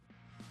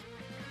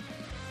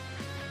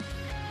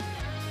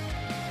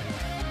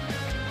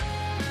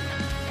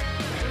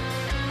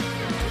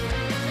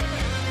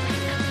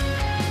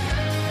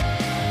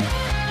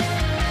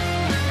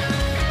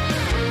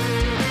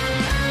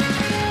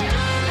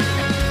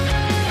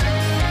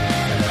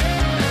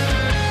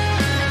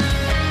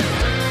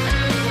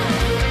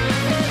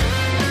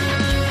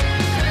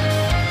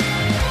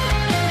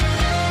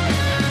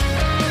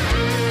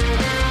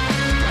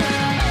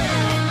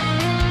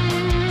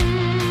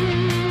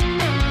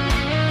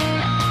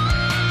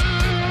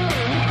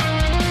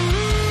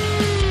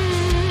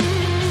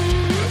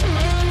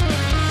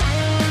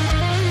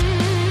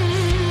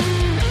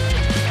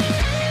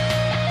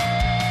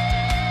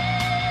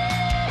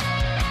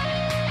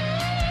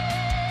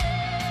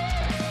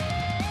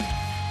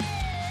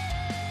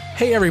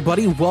Hey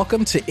everybody,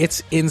 welcome to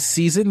It's In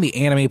Season, the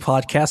anime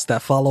podcast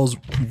that follows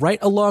right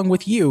along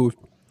with you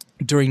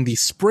during the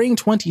spring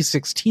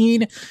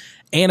 2016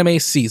 anime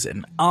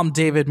season. I'm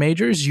David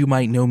Majors, you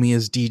might know me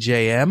as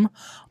DJM.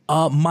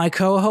 My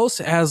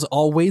co-host, as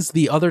always,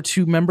 the other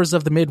two members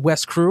of the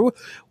Midwest crew,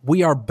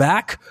 we are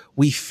back.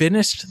 We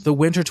finished the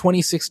winter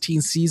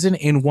 2016 season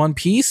in one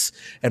piece,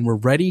 and we're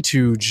ready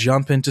to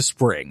jump into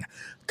spring.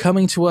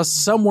 Coming to us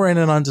somewhere in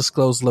an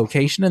undisclosed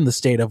location in the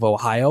state of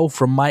Ohio,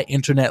 from my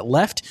internet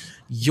left,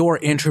 your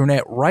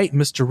internet right,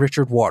 Mr.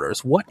 Richard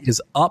Waters. What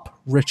is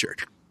up,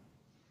 Richard?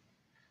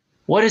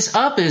 What is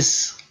up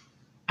is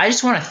I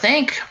just want to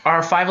thank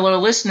our 5 loyal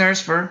listeners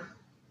for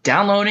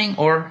downloading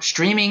or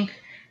streaming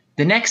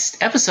the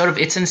next episode of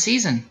It's in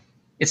Season.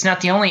 It's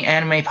not the only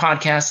anime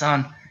podcast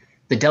on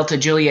the Delta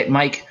Juliet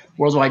Mike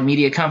Worldwide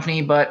Media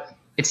Company, but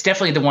it's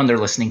definitely the one they're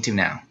listening to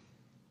now.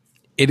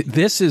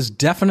 This is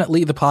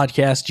definitely the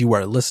podcast you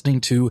are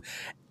listening to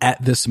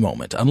at this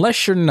moment,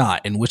 unless you're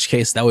not, in which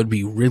case that would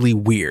be really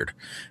weird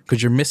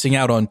because you're missing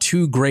out on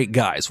two great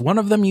guys. One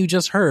of them you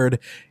just heard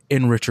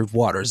in Richard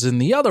Waters,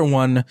 and the other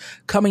one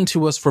coming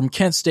to us from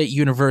Kent State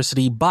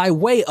University by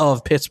way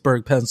of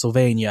Pittsburgh,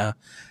 Pennsylvania,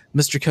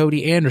 Mr.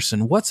 Cody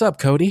Anderson. What's up,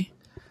 Cody?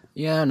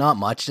 Yeah, not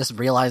much. Just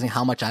realizing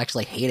how much I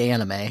actually hate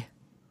anime.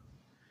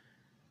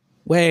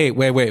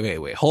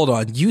 Wait. Hold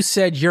on. You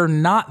said you're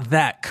not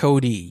that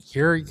Cody.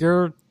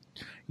 You're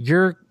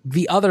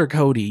the other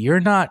Cody. You're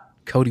not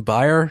Cody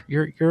Byer.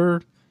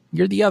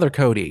 You're the other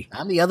Cody.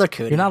 I'm the other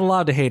Cody. You're not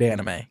allowed to hate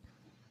anime.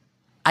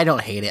 I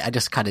don't hate it. I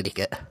just kind of dig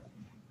it.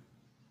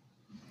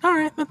 All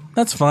right.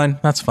 That's fine.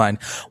 That's fine.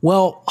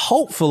 Well,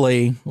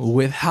 hopefully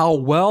with how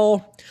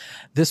well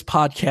this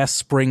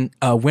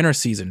podcast winter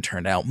season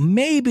turned out,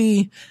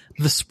 maybe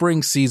the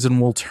spring season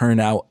will turn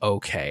out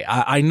okay.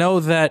 I know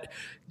that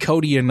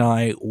Cody and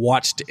I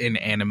watched an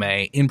anime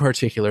in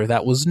particular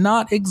that was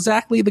not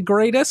exactly the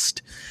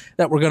greatest,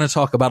 that we're going to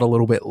talk about a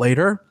little bit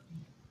later.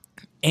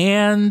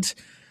 And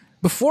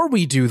before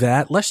we do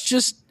that, let's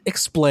just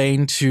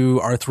explain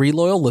to our 3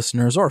 loyal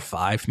listeners, or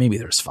 5, maybe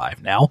there's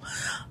 5 now,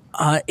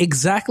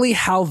 exactly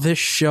how this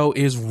show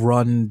is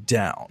run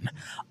down.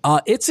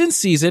 It's in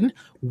season.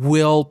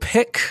 We'll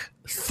pick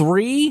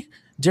 3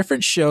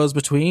 different shows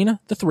between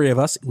the 3 of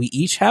us. We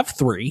each have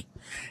 3.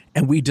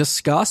 And we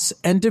discuss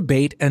and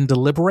debate and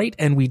deliberate,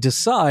 and we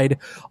decide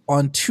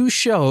on 2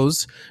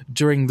 shows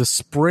during the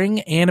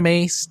spring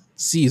anime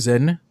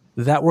season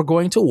that we're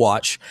going to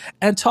watch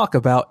and talk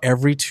about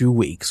every 2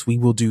 weeks. We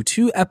will do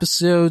 2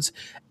 episodes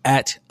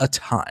at a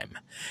time.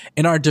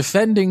 And our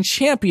defending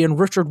champion,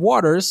 Richard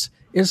Waters,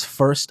 is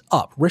first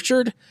up.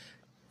 Richard,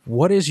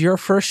 what is your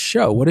first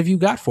show? What have you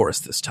got for us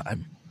this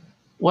time?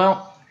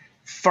 Well,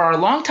 for our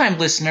longtime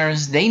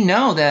listeners, they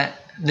know that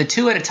the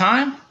 2 at a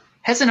time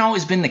hasn't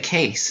always been the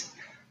case.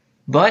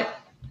 But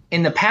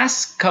in the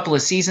past couple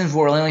of seasons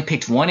where we only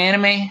picked 1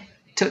 anime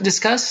to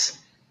discuss,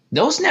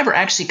 those never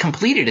actually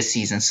completed a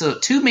season. So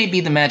 2 may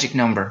be the magic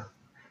number.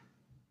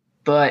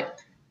 But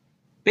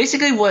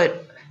basically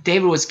what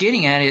David was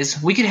getting at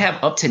is we could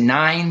have up to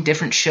 9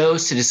 different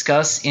shows to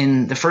discuss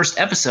in the first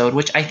episode,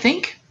 which I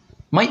think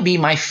might be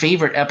my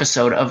favorite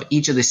episode of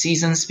each of the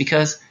seasons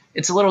because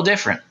it's a little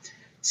different.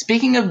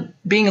 Speaking of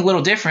being a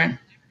little different,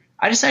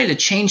 I decided to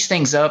change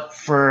things up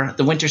for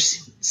the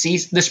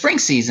the spring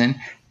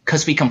season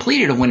because we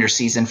completed a winter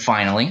season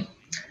finally.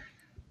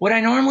 What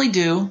I normally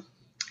do,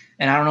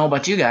 and I don't know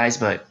about you guys,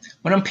 but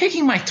when I'm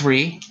picking my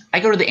 3, I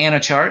go to the Anna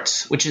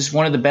charts, which is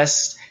one of the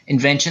best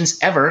inventions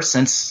ever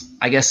since,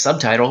 I guess,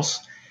 subtitles.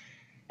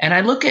 And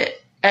I look at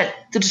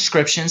the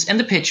descriptions and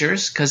the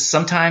pictures because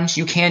sometimes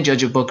you can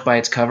judge a book by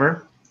its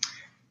cover.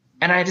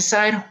 And I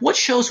decide what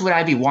shows would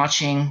I be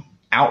watching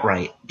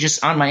outright,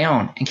 just on my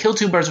own, and kill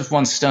 2 birds with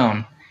 1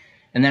 stone.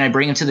 And then I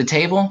bring them to the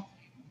table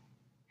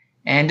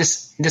and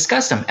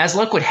discuss them. As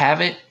luck would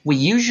have it, we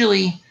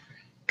usually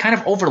kind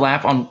of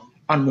overlap on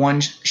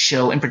one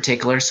show in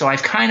particular. So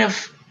I've kind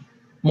of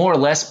more or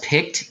less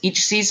picked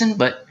each season,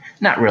 but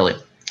not really.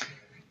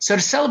 So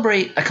to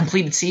celebrate a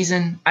completed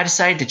season, I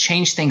decided to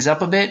change things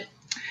up a bit.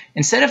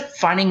 Instead of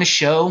finding a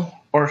show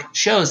or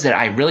shows that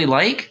I really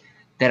like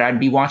that I'd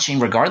be watching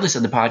regardless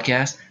of the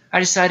podcast, I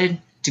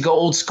decided to go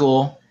old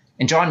school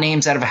and draw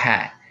names out of a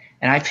hat.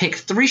 And I picked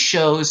 3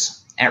 shows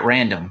at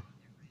random.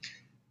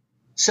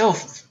 So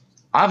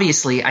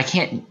obviously I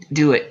can't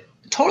do it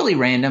totally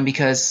random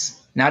because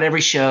not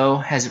every show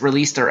has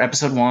released their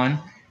episode 1.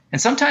 And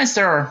sometimes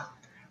there are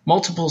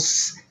multiple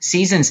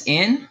seasons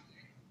in.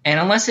 And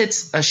unless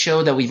it's a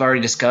show that we've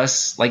already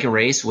discussed, like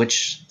Erase,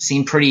 which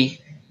seemed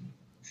pretty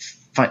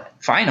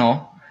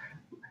final,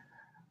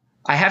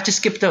 I have to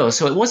skip those.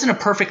 So it wasn't a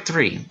perfect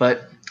 3.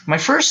 But my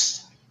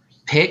first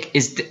pick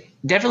is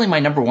definitely my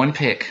number 1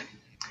 pick.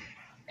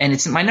 And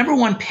it's my number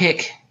 1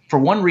 pick for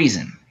one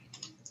reason.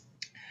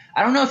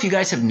 I don't know if you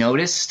guys have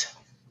noticed,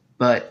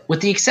 but with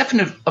the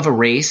exception of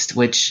Erased,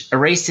 which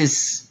Erased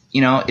is,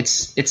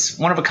 it's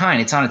one of a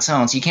kind. It's on its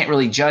own, so you can't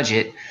really judge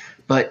it.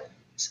 But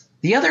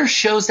the other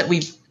shows that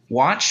we've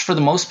watched, for the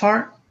most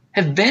part,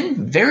 have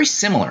been very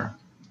similar.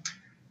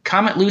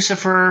 Comet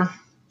Lucifer,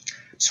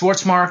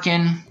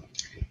 Schwarzmarken,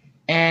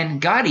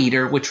 and God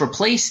Eater, which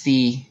replaced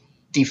the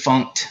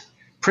defunct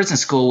prison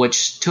school,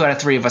 which 2 out of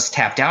 3 of us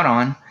tapped out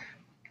on.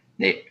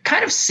 They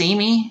kind of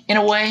samey in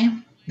a way.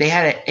 They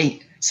had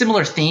a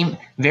similar theme,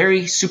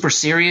 very super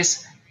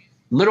serious,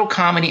 little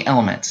comedy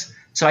elements.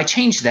 So I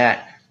changed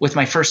that with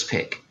my first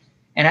pick.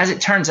 And as it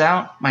turns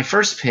out, my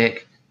first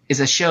pick is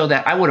a show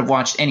that I would have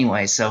watched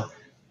anyway. So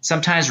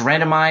sometimes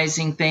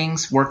randomizing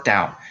things worked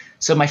out.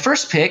 So my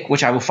first pick,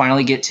 which I will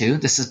finally get to,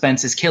 the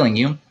suspense is killing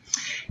you,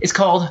 is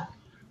called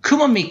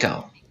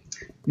Kumamiko.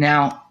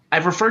 Now,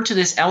 I've referred to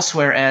this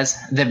elsewhere as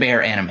the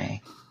bear anime.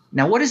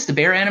 Now, what is the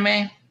bear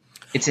anime?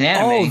 It's an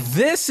anime. Oh,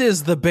 this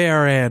is the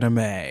bear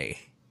anime.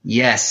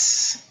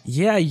 Yes.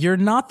 Yeah, you're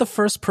not the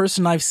first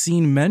person I've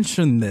seen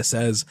mention this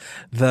as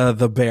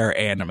the bear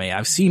anime.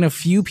 I've seen a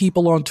few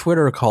people on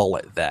Twitter call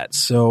it that,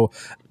 so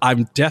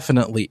I'm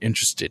definitely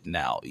interested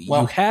now.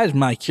 Well, you had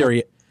my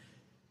curiosity.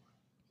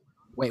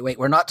 Wait,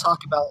 we're not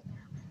talking about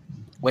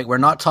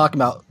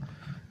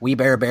We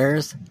Bear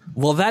Bears?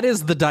 Well, that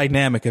is the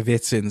dynamic of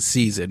It's in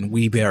Season,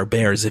 We Bear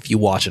Bears, if you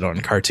watch it on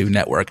Cartoon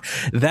Network.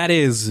 That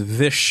is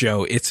this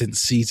show, It's in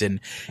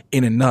Season,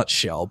 in a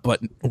nutshell.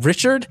 But,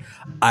 Richard,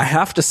 I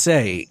have to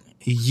say,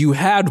 you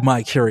had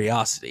my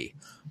curiosity,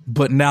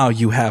 but now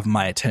you have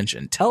my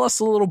attention. Tell us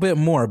a little bit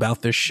more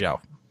about this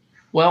show.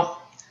 Well,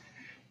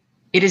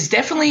 it is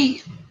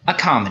definitely a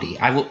comedy.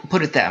 I will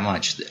put it that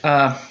much.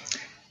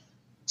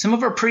 Some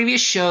of our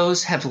previous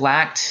shows have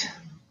lacked,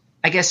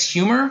 I guess,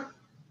 humor.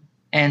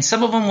 And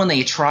some of them, when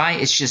they try,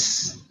 it's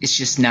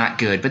just not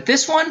good. But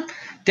this one,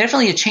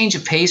 definitely a change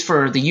of pace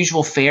for the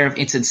usual fare of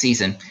It's in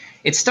Season.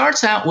 It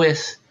starts out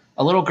with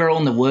a little girl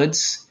in the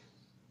woods,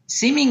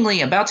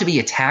 seemingly about to be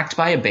attacked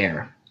by a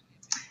bear.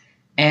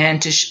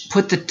 And to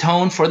put the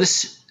tone for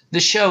the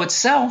show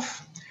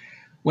itself,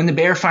 when the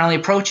bear finally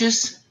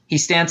approaches, he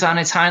stands on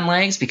his hind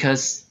legs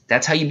because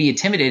that's how you be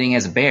intimidating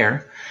as a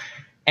bear.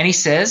 And he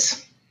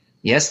says,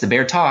 yes, the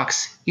bear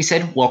talks. He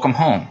said, welcome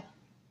home.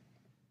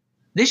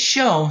 This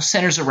show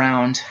centers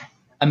around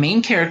a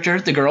main character,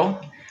 the girl.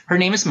 Her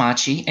name is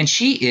Machi, and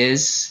she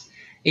is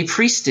a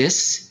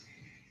priestess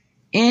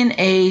in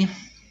a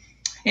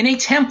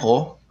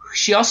temple.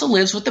 She also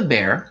lives with the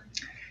bear.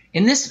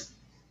 In this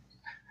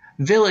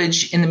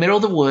village in the middle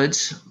of the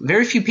woods,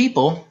 very few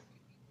people.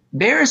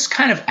 Bears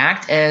kind of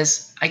act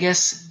as, I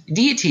guess,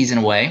 deities in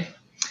a way,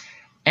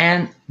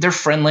 and they're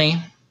friendly,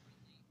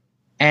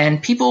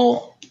 and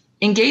people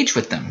engage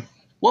with them.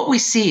 What we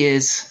see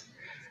is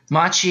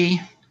Machi.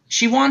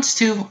 She wants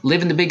to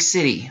live in the big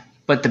city,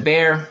 but the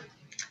bear,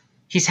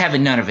 he's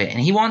having none of it. And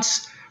he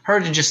wants her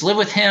to just live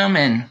with him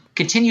and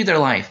continue their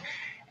life.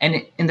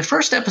 And in the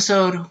first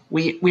episode,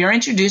 we are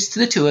introduced to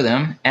the two of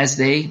them as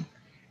they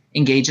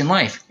engage in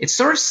life. It's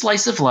sort of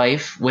slice of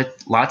life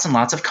with lots and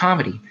lots of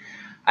comedy.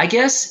 I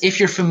guess if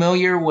you're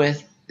familiar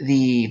with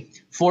the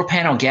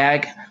 4-panel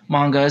gag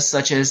mangas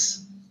such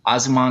as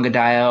Azumanga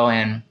Daioh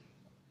and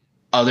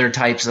other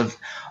types of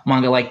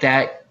manga like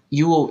that,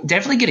 you will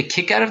definitely get a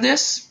kick out of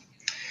this.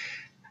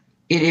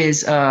 It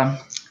is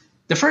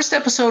the first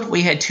episode.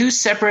 We had 2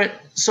 separate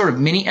sort of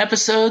mini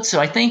episodes, so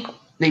I think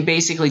they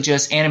basically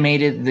just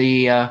animated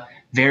the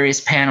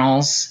various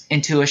panels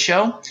into a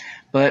show.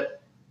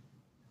 But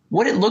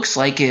what it looks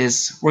like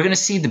is we're going to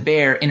see the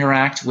bear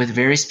interact with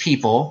various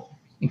people,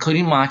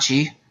 including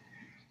Machi,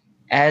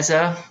 as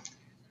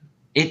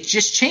it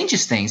just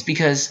changes things,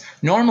 because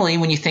normally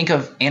when you think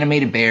of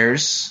animated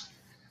bears,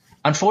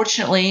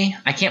 unfortunately,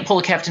 I can't pull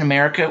a Captain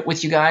America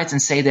with you guys and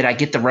say that I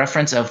get the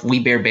reference of We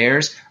Bear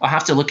Bears. I'll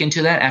have to look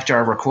into that after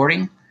our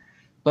recording.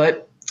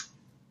 But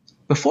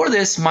before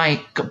this,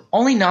 my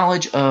only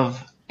knowledge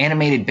of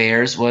animated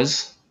bears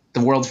was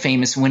the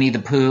world-famous Winnie the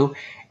Pooh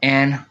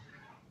and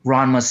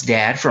Ranma's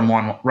dad from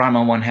Ranma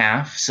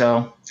 1/2.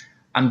 So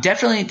I'm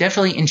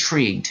definitely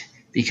intrigued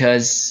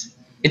because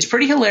it's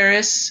pretty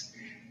hilarious.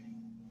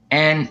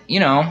 And,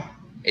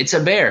 it's a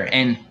bear.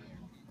 And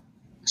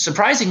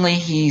surprisingly,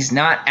 he's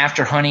not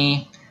after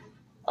honey.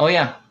 Oh,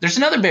 yeah. There's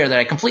another bear that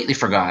I completely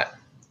forgot.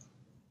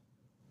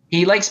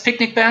 He likes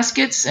picnic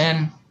baskets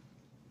and,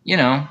 he's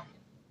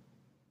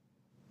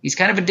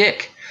kind of a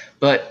dick.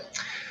 But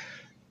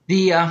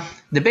the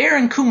bear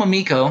in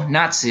Kumamiko,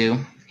 Natsu,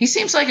 he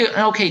seems like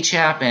an okay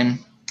chap. And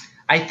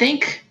I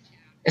think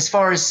as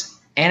far as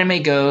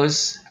anime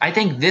goes, I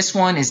think this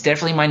one is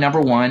definitely my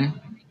number one.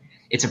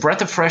 It's a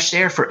breath of fresh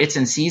air for It's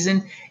in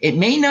Season. It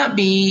may not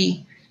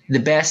be the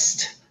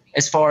best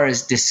as far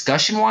as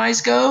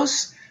discussion-wise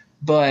goes,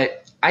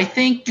 but I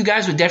think you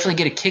guys would definitely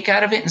get a kick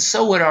out of it, and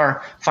so would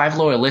our 5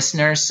 loyal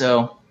listeners.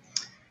 So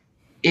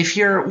if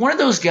you're one of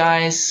those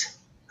guys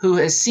who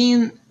has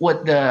seen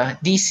what the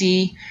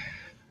DC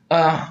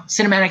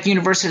cinematic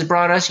universe has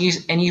brought us,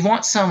 and you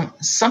want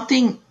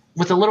something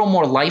with a little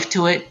more life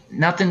to it,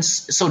 nothing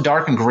so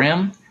dark and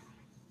grim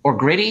or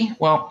gritty,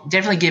 well,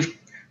 definitely give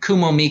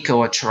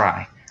Kumamiko a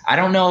try. I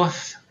don't know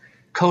if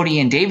Cody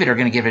and David are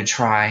going to give it a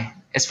try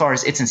as far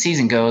as It's in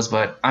Season goes,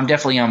 but I'm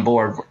definitely on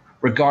board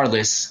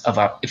regardless of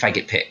if I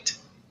get picked.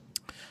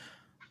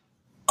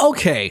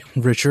 Okay,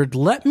 Richard,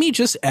 let me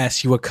just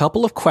ask you a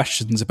couple of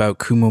questions about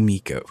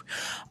Kumomiko.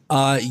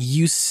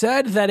 You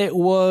said that it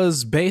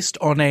was based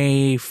on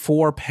a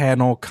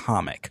 4-panel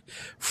comic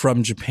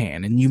from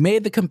Japan, and you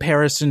made the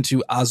comparison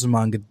to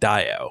Azumanga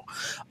Daioh.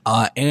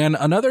 And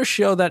another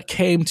show that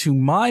came to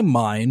my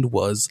mind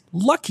was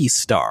Lucky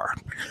Star.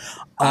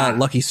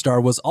 Lucky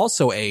Star was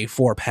also a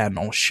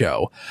 4-panel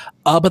show.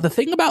 But the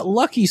thing about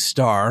Lucky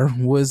Star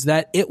was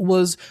that it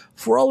was,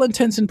 for all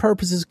intents and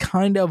purposes,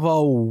 kind of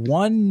a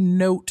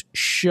one-note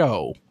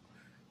show.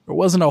 There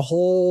wasn't a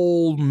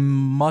whole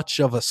much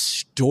of a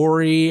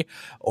story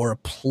or a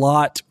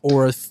plot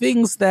or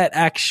things that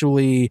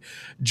actually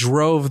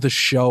drove the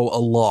show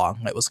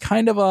along. It was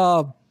kind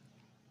of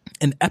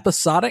an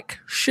episodic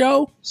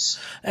show,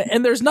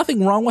 and there's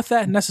nothing wrong with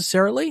that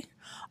necessarily.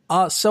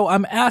 So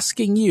I'm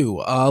asking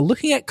you,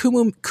 looking at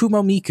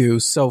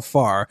Kumomiku so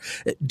far,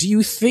 do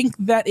you think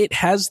that it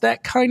has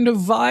that kind of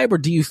vibe, or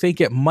do you think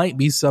it might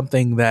be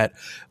something that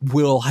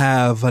will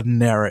have a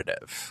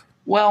narrative?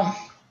 Well,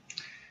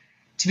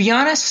 to be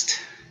honest,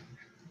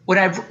 when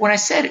I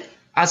said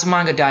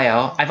Azumanga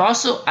Daioh,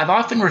 I've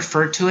often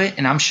referred to it,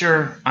 and I'm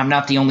sure I'm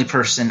not the only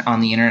person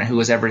on the internet who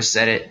has ever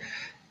said it,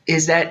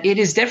 is that it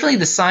is definitely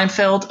the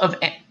Seinfeld of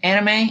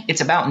anime.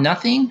 It's about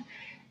nothing.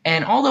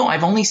 And although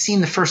I've only seen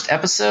the first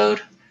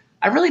episode,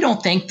 I really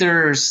don't think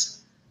there's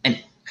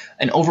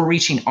an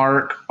overreaching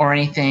arc or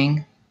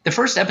anything. The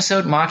first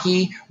episode,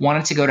 Maki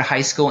wanted to go to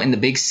high school in the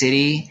big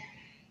city,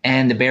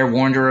 and the bear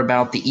warned her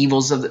about the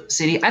evils of the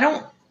city. I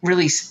don't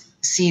really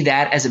see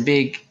that as a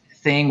big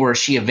thing where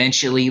she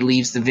eventually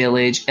leaves the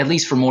village, at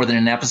least for more than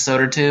an episode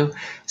or two.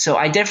 So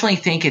I definitely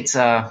think it's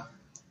I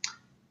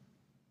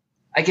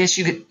guess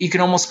you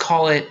could almost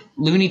call it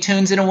Looney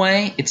Tunes in a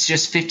way. It's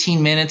just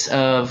 15 minutes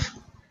of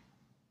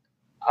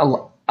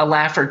a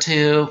laugh or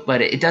two,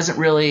 but it doesn't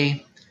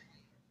really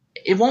 –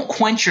 it won't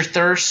quench your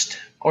thirst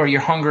or your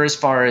hunger as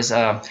far as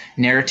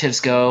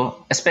narratives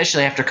go,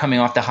 especially after coming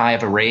off the high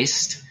of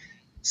Erased.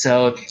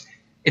 So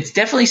it's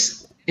definitely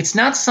 – it's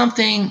not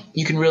something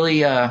you can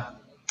really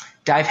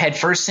dive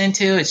headfirst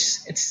into.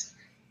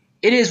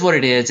 It is what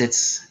it is.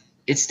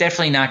 It's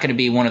definitely not going to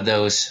be one of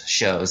those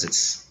shows.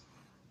 It's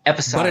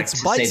episodic, but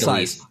it's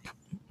bite-sized.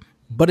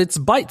 But it's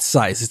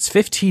bite-sized. It's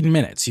 15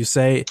 minutes. You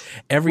say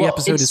every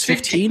episode is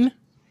 15?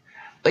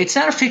 It's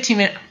not a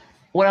 15-minute.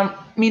 What I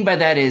mean by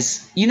that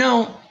is, you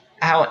know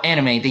how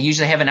anime, they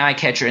usually have an eye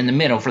catcher in the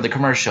middle for the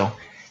commercial.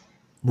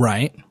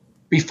 Right.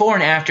 Before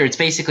and after, it's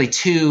basically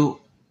 2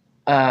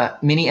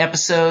 mini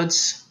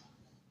episodes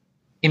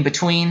in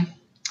between.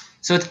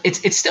 So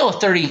it's still a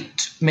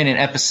 30-minute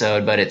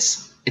episode, but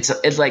it's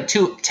like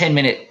 2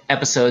 10-minute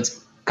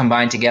episodes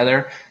combined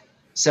together.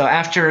 So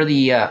after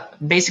the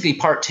basically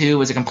part 2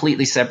 was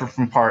completely separate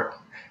from part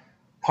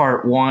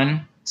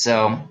 1.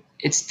 So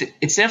it's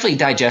definitely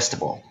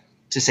digestible,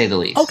 to say the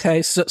least.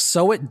 Okay,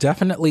 so it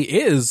definitely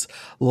is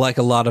like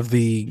a lot of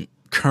the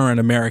current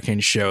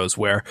American shows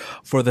where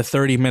for the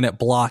 30-minute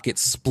block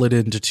it's split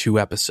into 2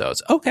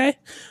 episodes. Okay.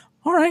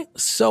 All right.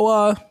 So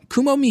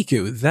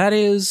Kumomiku, that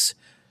is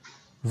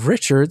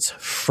Richard's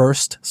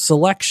first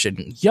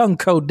selection. Young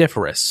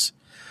Codiferous.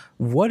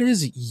 What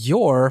is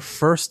your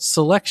first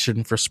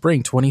selection for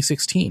spring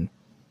 2016?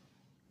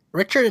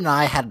 Richard and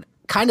I had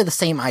kind of the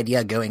same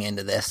idea going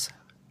into this.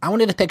 I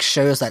wanted to pick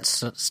shows that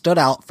stood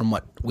out from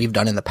what we've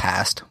done in the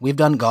past. We've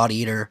done God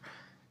Eater.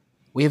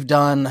 We've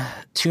done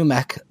 2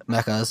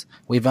 mechas.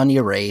 We've done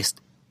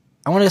Erased.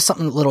 I wanted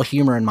something a little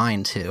humor in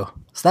mind, too.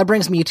 So that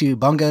brings me to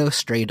Bungo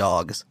Stray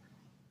Dogs.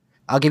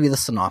 I'll give you the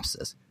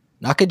synopsis.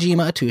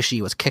 Nakajima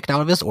Atushi was kicked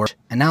out of his orphanage,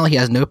 and now he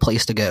has no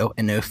place to go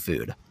and no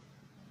food.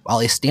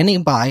 While he's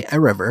standing by a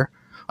river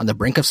on the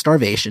brink of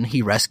starvation,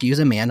 he rescues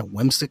a man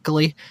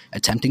whimsically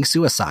attempting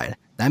suicide.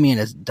 That man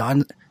is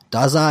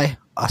Dazai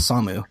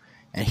Osamu,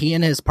 and he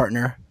and his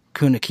partner,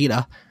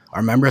 Kunakita,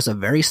 are members of a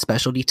very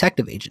special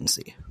detective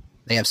agency.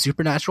 They have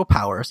supernatural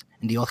powers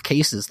and deal with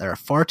cases that are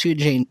far too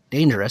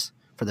dangerous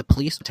for the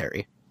police to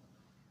carry.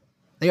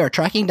 They are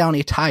tracking down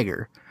a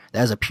tiger that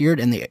has appeared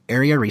in the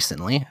area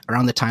recently,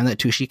 around the time that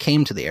Atushi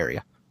came to the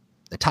area.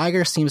 The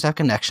tiger seems to have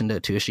connection to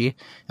Atushi,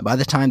 and by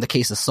the time the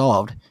case is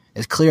solved,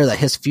 it's clear that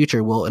his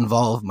future will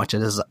involve much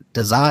of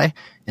Dazai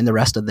and the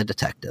rest of the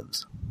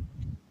detectives.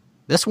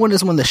 This one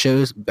is one of the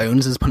shows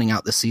Bones is putting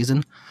out this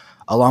season,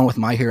 along with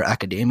My Hero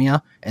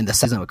Academia and the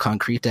season of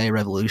Concrete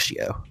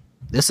Revolutio.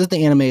 This is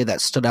the anime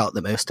that stood out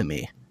the most to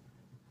me.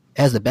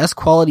 It has the best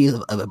qualities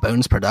of a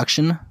Bones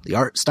production. The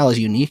art style is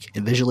unique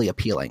and visually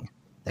appealing.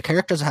 The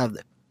characters have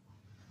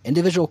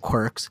individual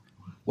quirks.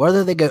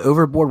 Whether they go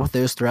overboard with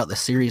those throughout the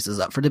series is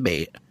up for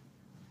debate.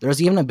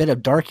 There's even a bit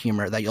of dark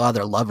humor that you'll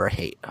either love or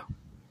hate.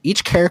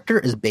 Each character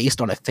is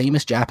based on a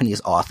famous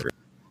Japanese author.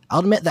 I'll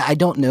admit that I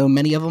don't know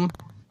many of them,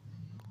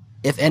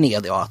 if any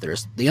of the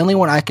authors. The only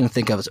one I can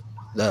think of is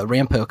the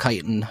Rampo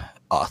Kaiton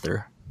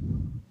author.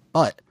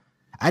 But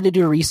I had to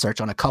do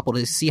research on a couple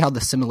to see how the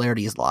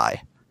similarities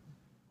lie.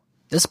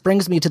 This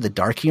brings me to the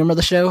dark humor of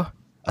the show.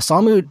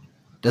 Osamu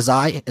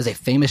Dazai is a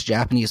famous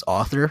Japanese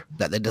author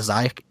that the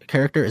Dazai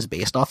character is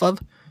based off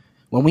of.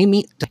 When we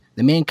meet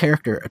the main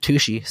character,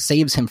 Atushi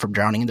saves him from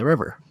drowning in the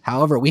river.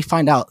 However, we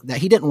find out that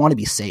he didn't want to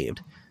be saved.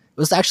 It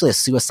was actually a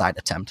suicide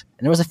attempt,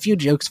 and there was a few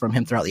jokes from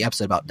him throughout the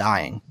episode about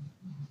dying.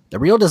 The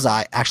real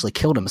Dazai actually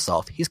killed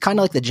himself. He's kind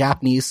of like the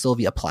Japanese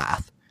Sylvia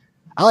Plath.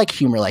 I like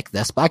humor like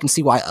this, but I can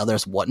see why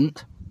others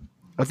wouldn't.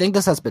 I think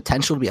this has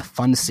potential to be a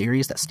fun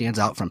series that stands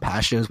out from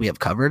past shows we have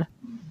covered.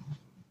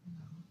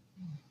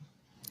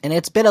 And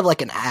it's a bit of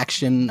like an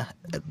action,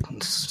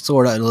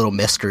 sort of a little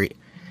mystery,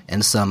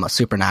 and some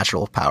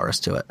supernatural powers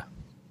to it.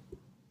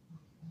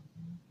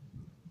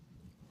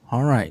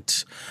 All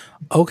right.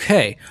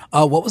 Okay.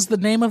 What was the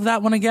name of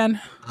that one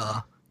again?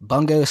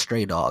 Bungo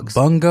Stray Dogs.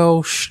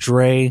 Bungo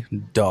Stray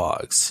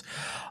Dogs.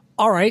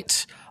 All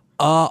right.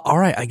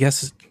 I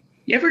guess.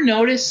 Did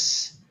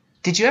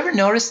you ever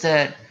notice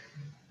that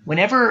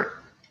whenever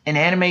an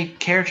anime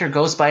character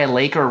goes by a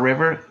lake or a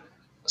river,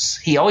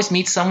 he always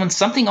meets someone,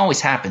 something always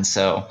happens.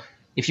 So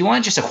if you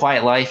want just a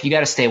quiet life, you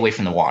got to stay away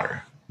from the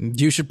water.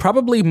 You should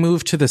probably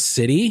move to the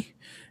city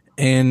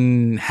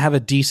and have a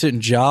decent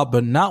job,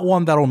 but not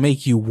one that'll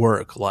make you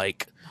work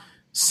like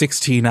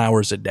 16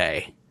 hours a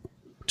day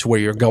to where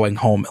you're going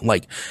home at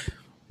like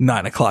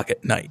 9 o'clock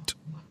at night.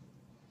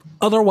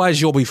 Otherwise,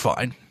 you'll be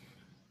fine.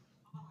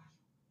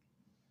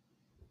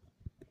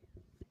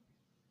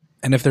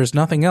 And if there's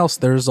nothing else,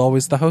 there's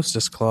always the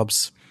hostess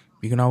clubs.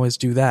 You can always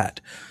do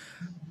that.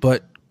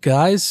 But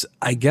guys,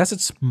 I guess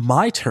it's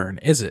my turn,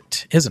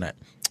 isn't it?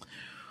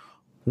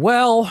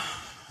 Well,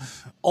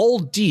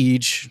 old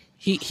Deej,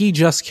 he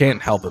just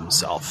can't help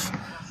himself.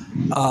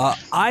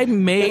 I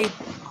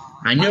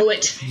knew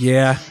it.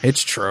 Yeah,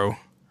 it's true.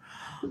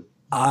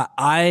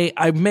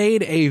 I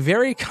made a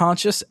very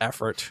conscious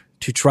effort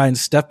to try and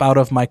step out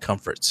of my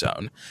comfort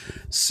zone.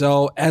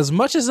 So as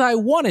much as I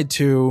wanted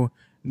to,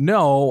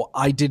 no,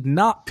 I did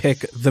not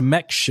pick the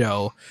mech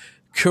show,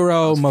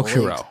 Kuro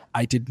Mokuro.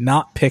 I did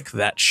not pick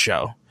that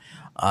show.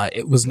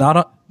 It was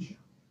not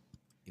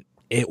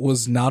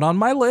on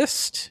my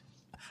list.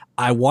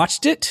 I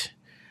watched it.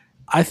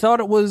 I thought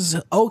it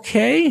was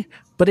okay,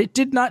 but it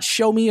did not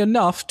show me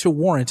enough to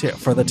warrant it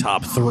for the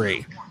top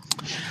 3.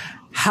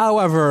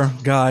 However,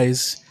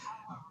 guys,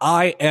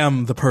 I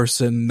am the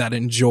person that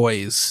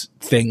enjoys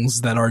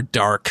things that are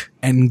dark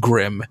and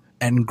grim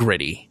and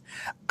gritty.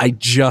 I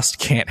just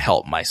can't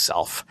help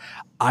myself.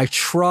 I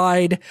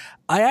tried.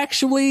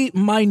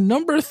 My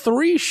number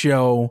 3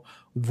 show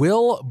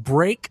will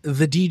break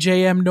the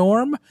DJM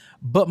norm,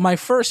 but my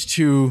first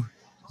 2,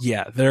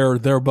 yeah,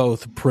 they're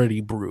both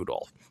pretty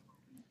brutal.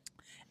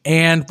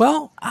 And,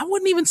 well, I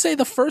wouldn't even say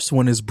the first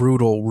one is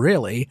brutal,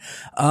 really.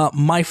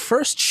 My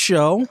first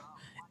show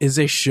is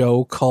a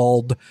show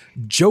called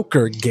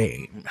Joker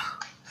Game.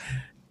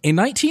 In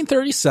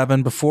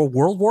 1937, before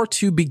World War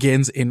II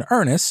begins in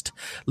earnest,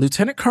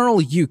 Lieutenant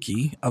Colonel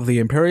Yuki of the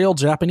Imperial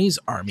Japanese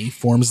Army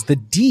forms the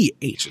D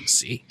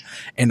Agency,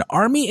 an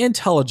army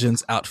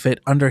intelligence outfit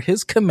under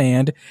his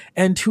command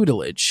and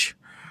tutelage.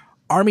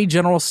 Army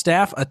General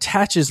Staff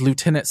attaches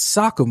Lieutenant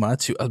Sakuma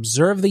to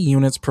observe the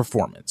unit's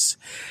performance.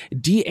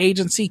 D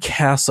Agency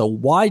casts a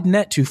wide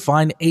net to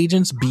find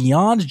agents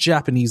beyond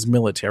Japanese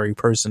military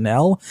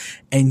personnel,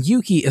 and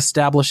Yuki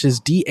establishes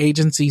D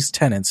Agency's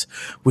tenets,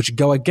 which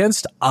go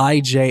against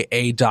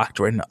IJA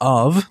doctrine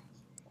of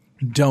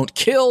don't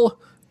kill,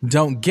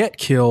 don't get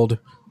killed,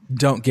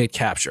 don't get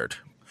captured.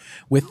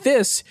 With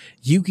this,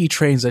 Yuki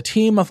trains a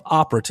team of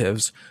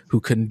operatives who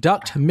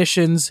conduct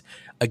missions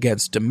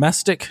against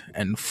domestic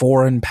and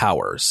foreign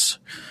powers.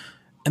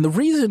 And the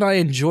reason I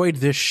enjoyed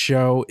this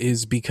show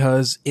is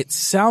because it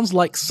sounds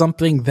like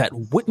something that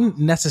wouldn't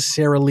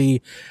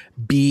necessarily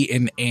be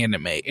an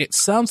anime. It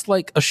sounds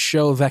like a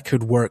show that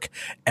could work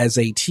as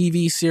a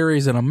TV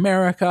series in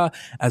America,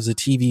 as a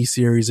TV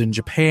series in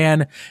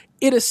Japan.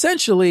 It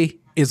essentially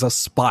is a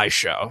spy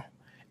show.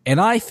 And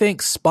I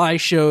think spy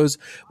shows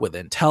with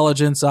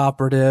intelligence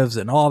operatives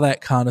and all that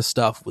kind of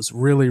stuff was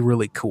really,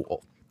 really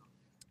cool.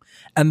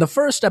 And the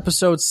first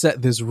episode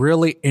set this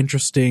really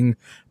interesting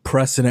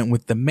precedent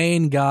with the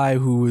main guy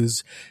who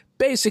is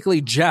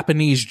basically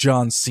Japanese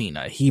John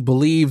Cena. He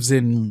believes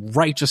in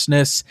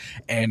righteousness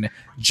and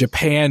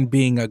Japan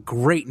being a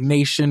great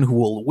nation who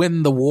will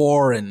win the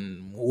war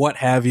and what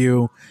have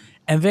you.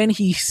 And then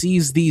he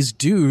sees these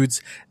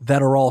dudes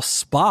that are all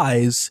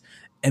spies,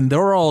 and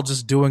they're all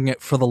just doing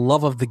it for the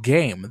love of the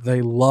game.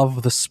 They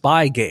love the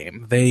spy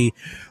game. They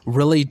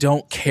really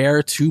don't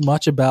care too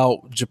much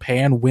about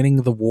Japan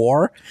winning the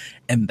war,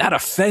 and that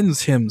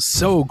offends him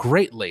so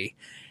greatly.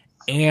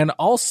 And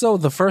also,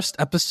 the first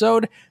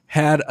episode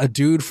had a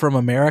dude from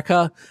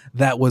America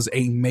that was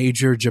a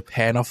major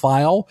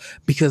Japanophile,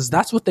 because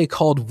that's what they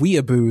called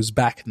weeaboos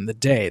back in the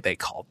day. They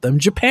called them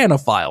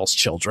Japanophiles,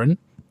 children.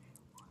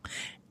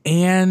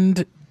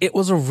 And it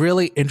was a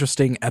really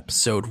interesting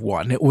episode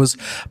 1. It was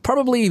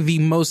probably the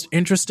most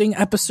interesting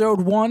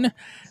episode 1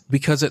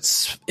 because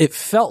it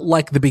felt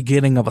like the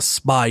beginning of a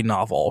spy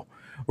novel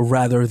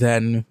rather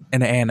than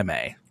an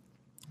anime.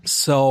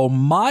 So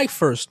my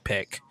first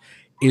pick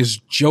is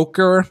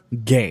Joker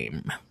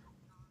Game.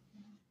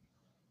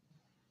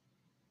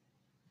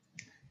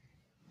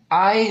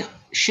 I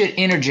should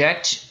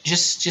interject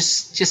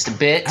just a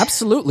bit.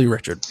 Absolutely,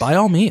 Richard. By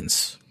all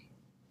means.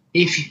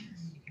 If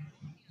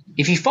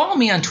you follow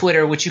me on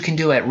Twitter, which you can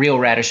do at Real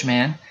Radish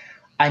Man,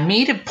 I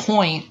made a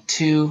point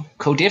to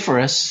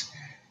Codiferous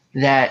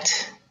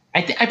that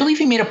I believe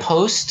he made a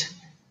post,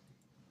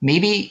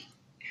 maybe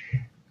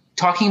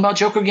talking about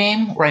Joker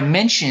Game, where I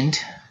mentioned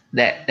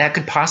that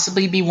could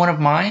possibly be one of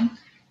mine.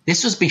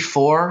 This was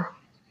before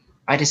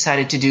I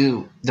decided to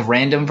do the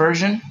random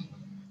version.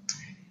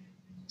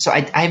 So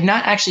I have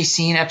not actually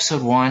seen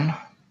episode 1,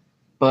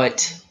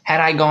 but had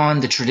I gone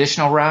the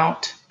traditional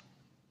route,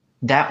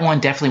 that one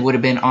definitely would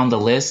have been on the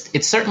list.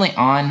 It's certainly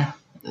on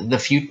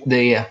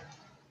the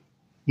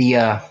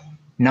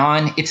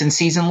non-it's in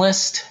season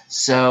list.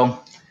 So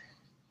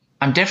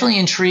I'm definitely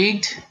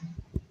intrigued.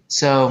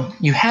 So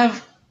you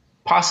have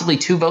possibly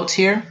 2 votes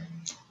here.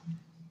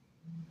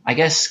 I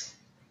guess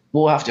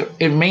we'll have to.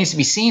 It remains to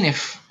be seen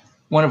if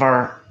one of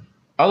our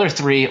other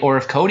 3, or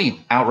if Cody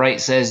outright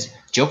says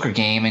Joker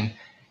Game and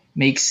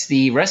makes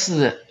the rest of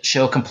the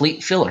show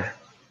complete filler.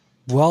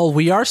 Well,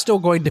 we are still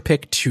going to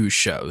pick 2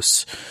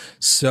 shows.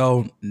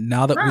 So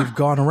now that we've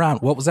gone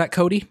around, what was that,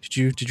 Cody?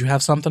 Did you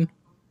have something?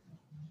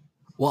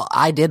 Well,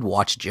 I did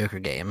watch Joker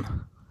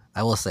Game.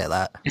 I will say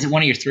that. Is it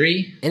one of your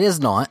 3? It is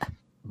not,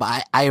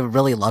 but I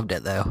really loved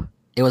it though.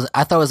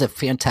 I thought it was a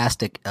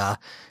fantastic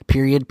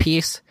period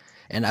piece,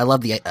 and I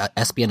love the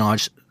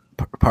espionage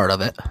part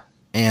of it,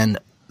 and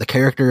the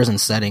characters and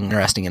setting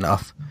interesting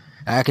enough.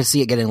 I could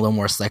see it getting a little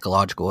more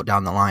psychological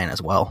down the line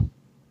as well.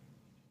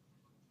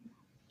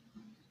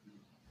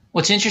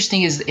 What's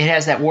interesting is it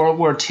has that World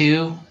War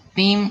II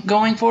theme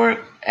going for it,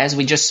 as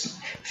we just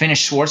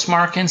finished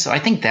Schwarzmarken. So I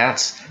think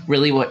that's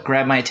really what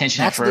grabbed my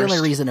attention at first. That's the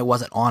only reason it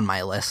wasn't on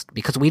my list,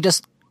 because we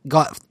just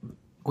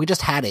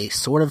had a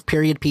sort of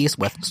period piece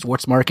with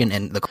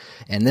Schwarzmarken,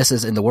 and this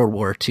is in the World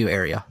War II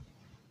area.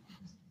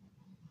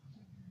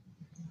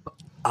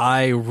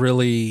 I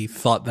really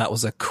thought that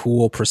was a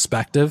cool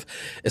perspective,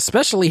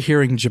 especially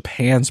hearing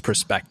Japan's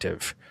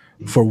perspective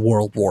for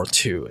World War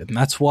II. And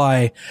that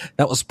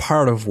was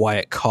part of why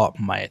it caught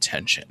my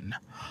attention.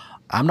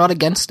 I'm not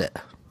against it.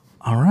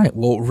 All right.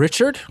 Well,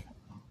 Richard,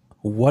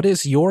 what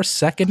is your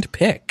second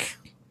pick?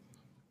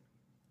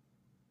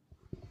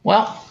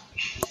 Well,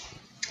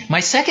 my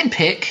second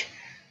pick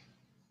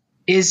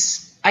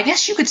is, I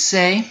guess you could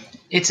say,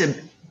 it's a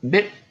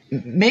bit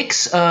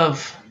mix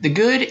of the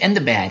good and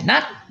the bad.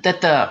 Not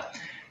that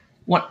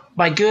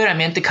by good I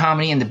meant the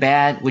comedy, and the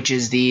bad, which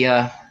is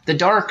the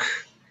dark,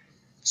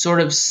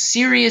 sort of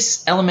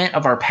serious element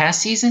of our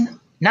past season.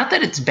 Not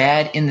that it's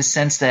bad in the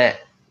sense that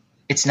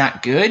it's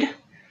not good,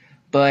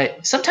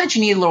 but sometimes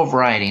you need a little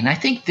variety. And I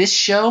think this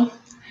show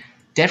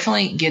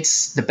definitely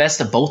gets the best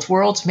of both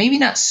worlds. Maybe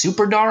not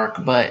super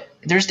dark, but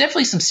there's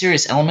definitely some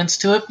serious elements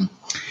to it.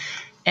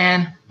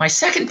 And my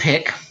second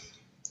pick,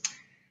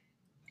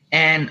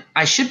 and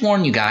I should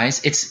warn you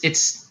guys,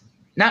 it's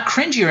not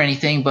cringy or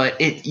anything, but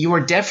you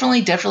are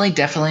definitely, hopefully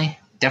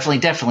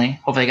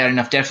I got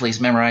enough definitely's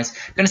memorized,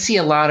 going to see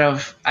a lot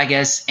of, I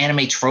guess,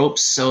 anime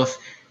tropes. So if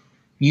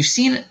you've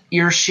seen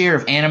your share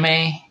of anime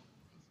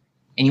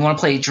and you want to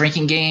play a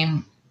drinking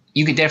game,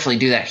 you could definitely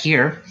do that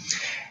here,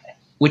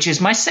 which is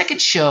my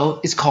second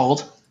show is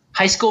called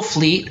High School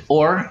Fleet,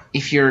 or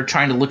if you're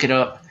trying to look it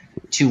up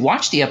to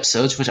watch the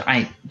episodes, which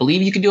I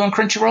believe you can do on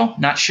Crunchyroll,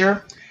 not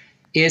sure,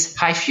 is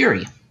High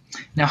Fury.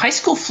 Now, High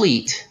School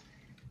Fleet,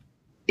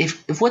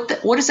 what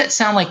does that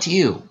sound like to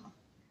you?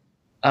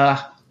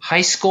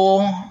 High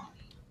school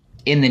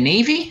in the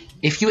Navy?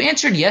 If you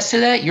answered yes to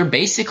that, you're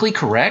basically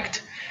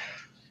correct.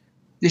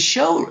 The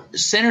show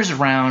centers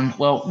around,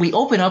 well, we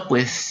open up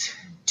with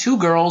 2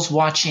 girls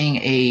watching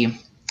a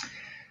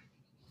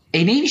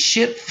Navy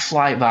ship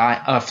float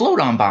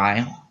on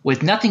by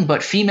with nothing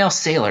but female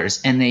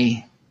sailors, and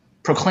they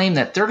proclaim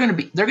that they're going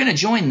to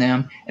join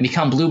them and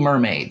become blue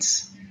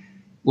mermaids,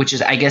 which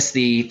is, I guess,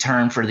 the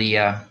term for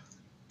the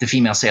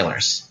female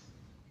sailors.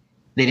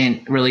 They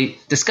didn't really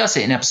discuss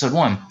it in episode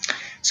 1.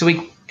 So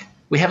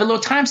we have a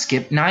little time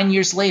skip 9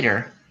 years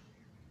later,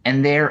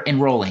 and they're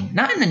enrolling,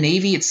 not in the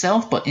Navy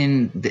itself, but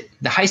in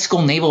the High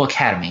School Naval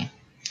Academy.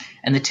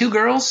 And the 2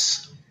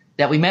 girls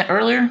that we met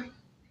earlier,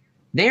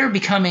 they are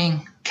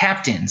becoming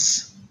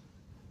captains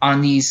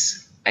on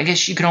these, I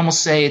guess you could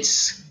almost say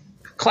it's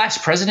class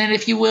president,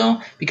 if you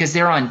will, because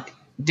they're on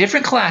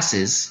different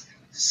classes,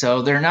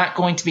 so they're not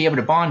going to be able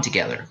to bond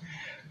together,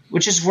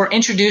 which is we're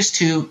introduced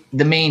to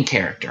the main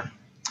character.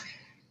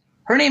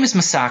 Her name is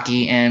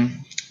Masaki,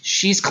 and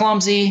she's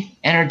clumsy,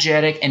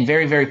 energetic, and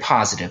very, very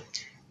positive.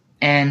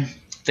 And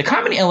the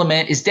comedy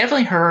element is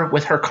definitely her,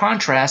 with her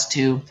contrast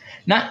to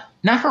not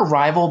her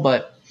rival,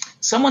 but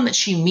someone that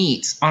she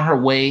meets on her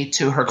way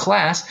to her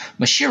class,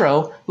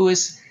 Mashiro, who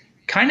is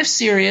kind of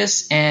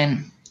serious,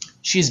 and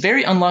she's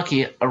very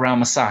unlucky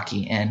around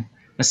Masaki. And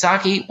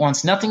Masaki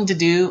wants nothing to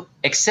do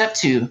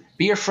except to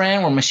be her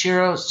friend, where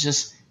Mashiro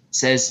just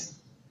says,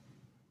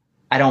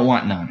 I don't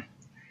want none.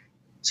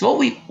 So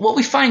what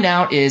we find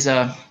out is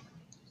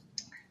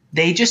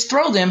they just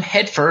throw them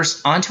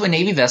headfirst onto a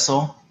Navy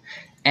vessel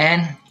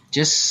and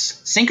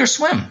just sink or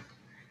swim.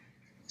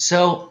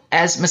 So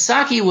as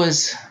Misaki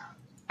was,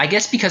 I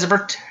guess because of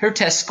her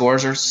test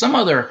scores or some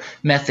other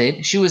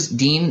method, she was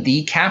deemed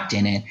the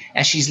captain. And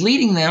as she's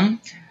leading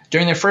them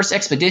during their first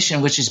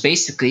expedition, which is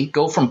basically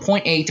go from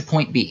point A to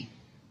point B.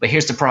 But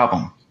here's the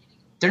problem.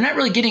 They're not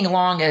really getting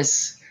along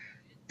as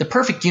the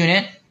perfect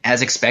unit,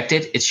 as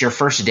expected. It's your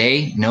first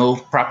day, no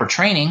proper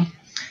training,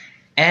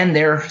 and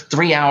they're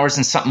 3 hours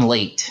and something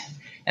late.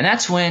 And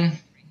that's when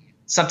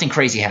something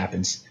crazy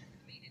happens.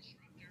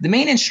 The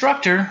main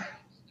instructor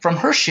from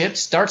her ship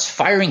starts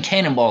firing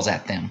cannonballs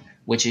at them,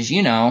 which is,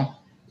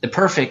 the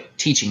perfect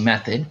teaching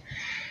method.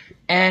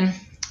 And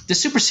the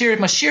super serious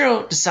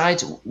Mashiro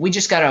decides we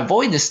just got to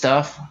avoid this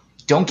stuff.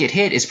 Don't get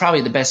hit is probably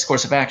the best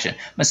course of action.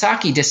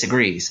 Misaki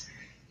disagrees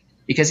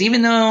because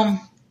even though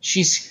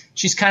she's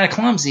kind of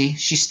clumsy,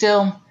 she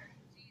still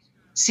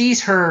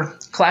sees her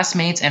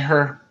classmates and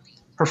her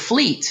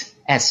fleet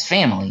as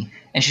family,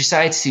 and she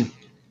decides to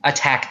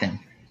attack them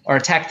or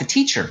attack the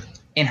teacher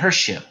in her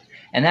ship.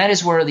 And that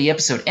is where the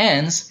episode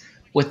ends,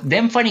 with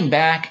them fighting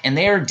back, and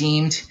they are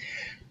deemed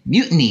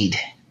mutinied.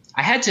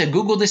 I had to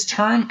Google this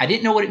term. I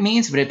didn't know what it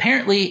means, but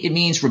apparently it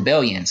means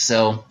rebellion.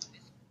 So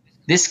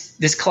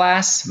this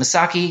class,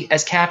 Misaki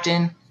as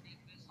captain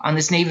on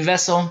this Navy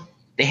vessel,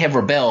 they have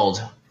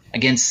rebelled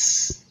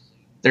against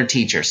their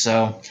teacher.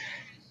 So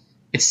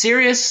it's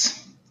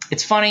serious.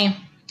 It's funny.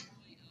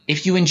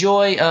 If you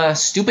enjoy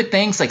stupid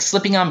things like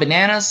slipping on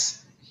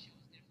bananas,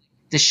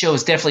 this show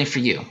is definitely for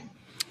you.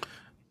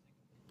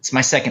 It's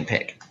my second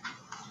pick.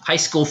 High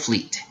School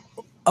Fleet.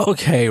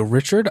 Okay,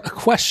 Richard, a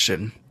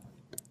question.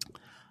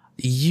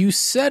 You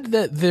said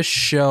that this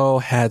show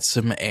had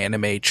some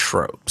anime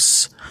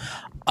tropes.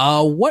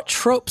 What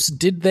tropes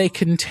did they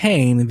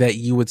contain that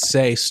you would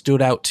say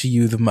stood out to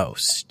you the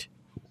most?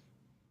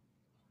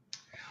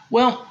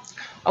 Well,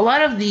 a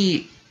lot of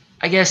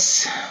I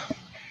guess,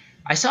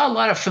 I saw a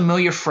lot of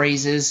familiar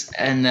phrases,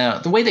 and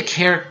the way the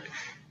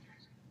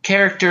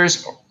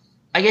characters,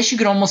 I guess you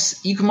can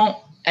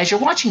as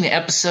you're watching the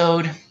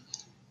episode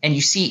and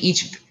you see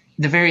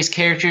the various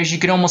characters, you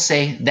can almost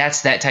say,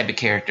 that's that type of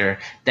character,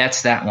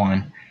 that's that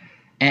one.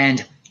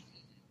 And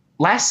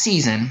last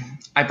season,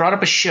 I brought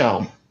up a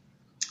show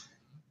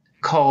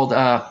called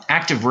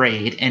Active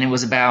Raid, and it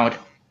was about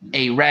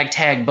a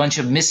ragtag bunch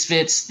of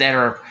misfits that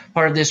are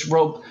part of this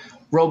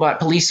robot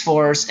police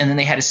force, and then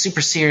they had a super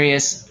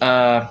serious,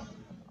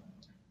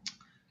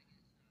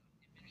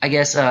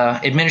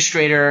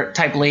 administrator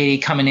type lady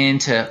coming in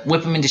to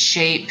whip them into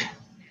shape.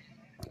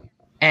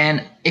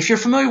 And if you're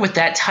familiar with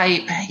that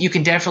type, you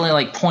can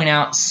definitely point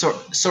out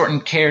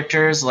certain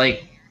characters.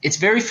 It's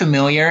very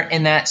familiar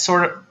in that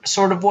sort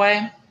of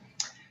way.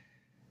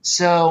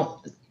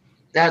 So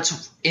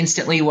that's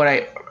instantly what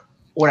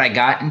I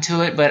got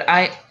into it. But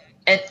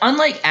and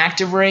unlike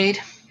Active Raid,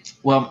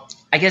 well,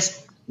 I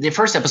guess the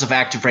first episode of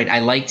Active Raid I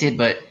liked it,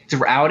 but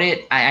throughout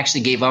it I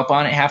actually gave up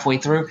on it halfway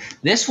through.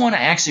 This one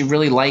I actually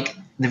really like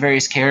the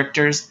various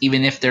characters,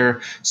 even if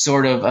they're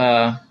sort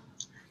of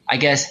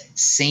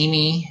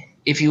samey,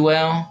 if you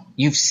will.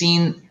 You've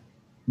seen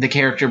the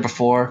character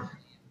before,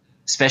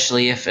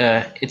 especially if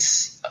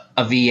it's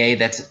a VA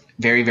that's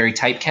very, very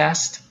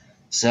typecast.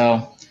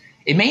 So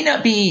it may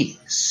not be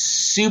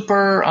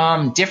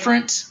super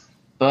different,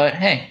 but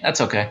hey,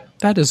 that's okay.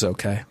 That is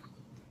okay.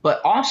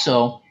 But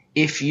also,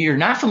 if you're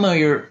not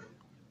familiar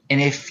and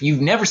if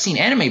you've never seen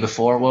anime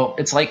before, well,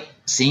 it's like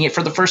seeing it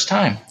for the first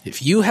time.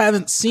 If you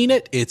haven't seen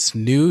it, it's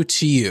new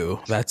to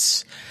you.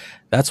 That's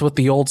what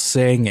the old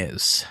saying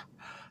is.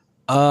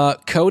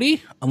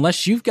 Cody,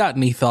 unless you've got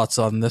any thoughts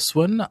on this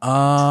one,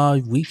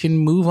 we can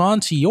move on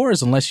to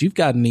yours unless you've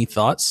got any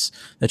thoughts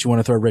that you want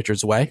to throw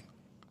Richard's way.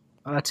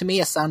 To me,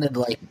 it sounded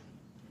like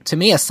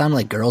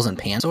Girls in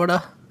Pants,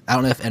 sorta. I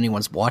don't know if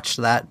anyone's watched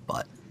that,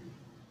 but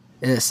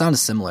it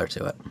sounds similar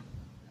to it.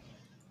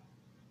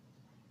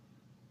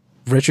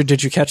 Richard,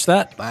 did you catch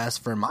that? But as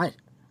for mine,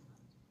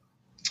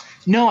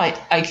 no, I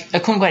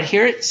couldn't quite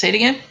hear it. Say it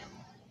again.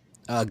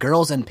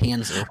 Girls in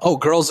Panzer. Oh,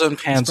 Girls in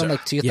Panzer. It's from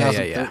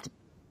 2013.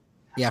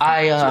 Yeah,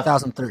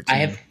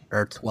 2013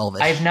 or 12.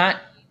 I have not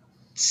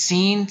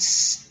seen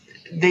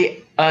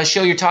the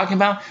show you're talking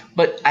about,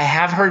 but I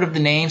have heard of the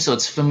name, so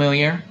it's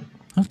familiar.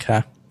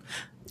 Okay.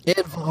 It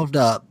involved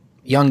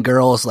young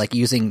girls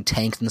using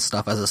tanks and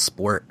stuff as a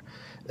sport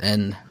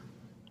and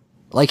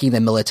liking the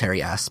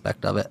military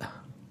aspect of it.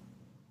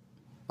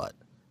 But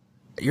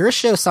your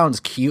show sounds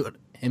cute.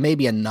 It may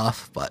be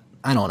enough, but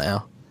I don't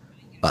know.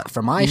 But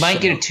for my you might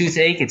get a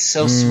toothache. It's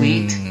so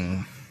sweet.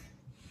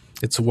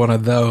 It's one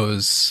of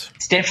those.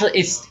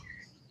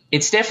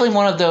 It's definitely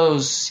one of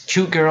those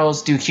cute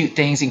girls do cute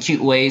things in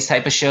cute ways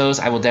type of shows.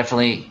 I will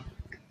definitely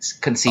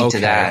concede to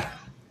that.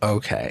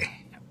 Okay.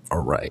 All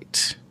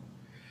right.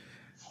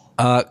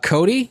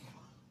 Cody,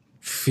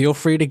 feel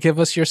free to give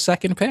us your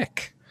second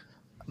pick.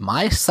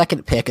 My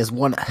second pick is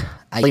one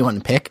I really want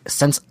to pick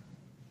since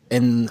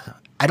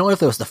I don't know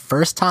if it was the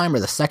first time or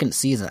the second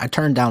season, I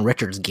turned down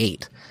Richard's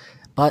Gate.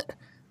 But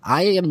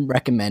I am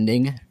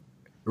recommending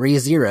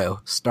ReZero,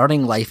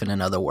 Starting Life in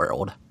Another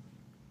World.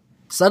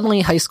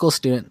 Suddenly, high school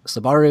student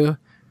Sabaru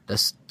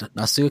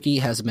Nasuki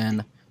has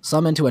been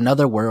summoned to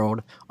another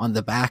world on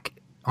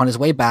his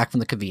way back from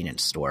the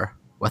convenience store,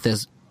 with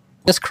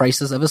this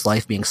crisis of his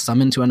life being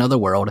summoned to another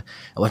world,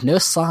 and with no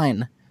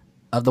sign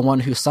of the one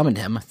who summoned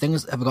him.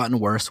 Things have gotten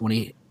worse when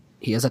he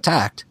is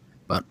attacked,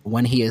 but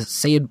when he is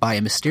saved by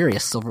a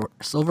mysterious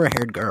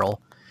silver-haired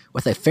girl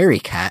with a fairy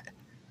cat,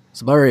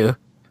 Subaru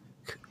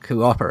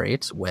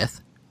cooperates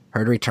with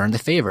her to return the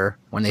favor.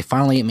 When they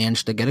finally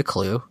manage to get a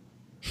clue,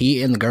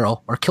 he and the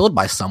girl are killed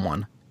by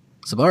someone.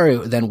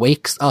 Subaru then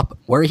wakes up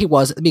where he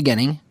was at the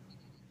beginning,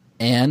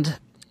 and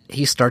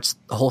he starts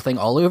the whole thing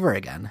all over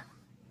again.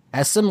 It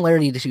has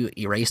similarity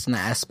to Erased in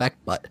that aspect,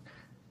 but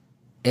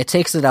it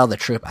takes it out of the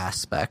trope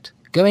aspect.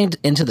 Going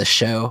into the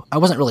show, I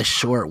wasn't really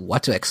sure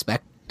what to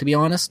expect, to be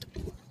honest.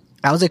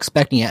 I was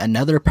expecting yet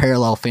another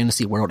parallel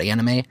fantasy world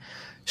anime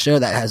show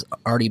that has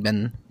already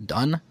been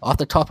done. Off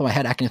the top of my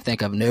head, I can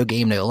think of No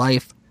Game, No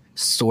Life,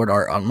 Sword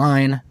Art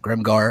Online,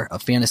 Grimgar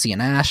of Fantasy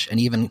and Ash, and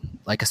even,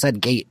 like I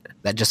said, Gate,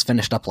 that just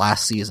finished up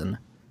last season.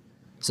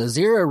 So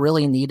Zero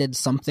really needed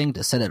something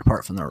to set it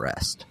apart from the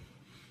rest.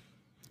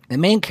 The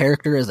main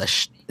character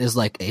is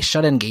like a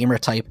shut-in gamer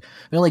type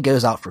who only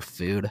goes out for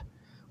food.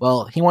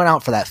 Well, he went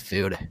out for that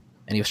food,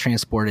 and he was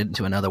transported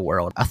into another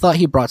world. I thought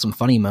he brought some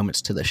funny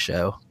moments to the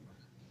show.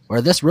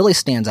 Where this really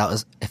stands out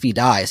is if he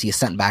dies, he is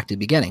sent back to the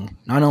beginning.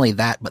 Not only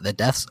that, but the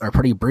deaths are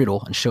pretty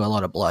brutal and show a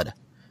lot of blood.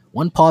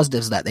 One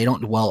positive is that they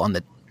don't dwell on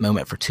the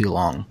moment for too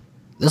long.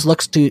 This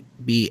looks to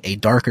be a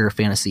darker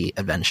fantasy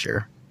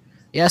adventure.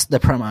 Yes, the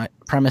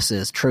premise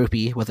is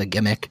tropey with a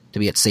gimmick to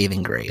be its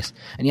saving grace.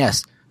 And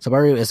yes,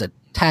 Subaru is a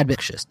tad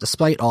vicious.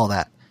 Despite all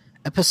that,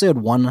 Episode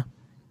 1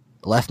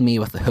 left me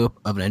with the hope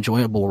of an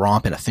enjoyable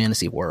romp in a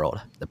fantasy world.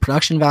 The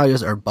production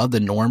values are above the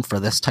norm for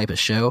this type of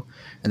show,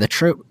 and the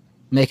trope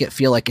make it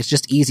feel like it's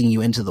just easing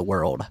you into the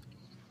world.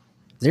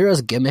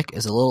 Zero's gimmick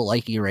is a little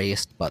like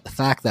Erased, but the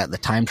fact that the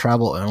time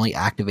travel only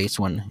activates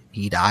when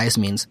he dies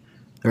means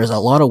there's a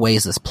lot of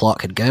ways this plot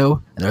could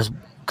go, and there's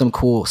some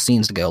cool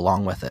scenes to go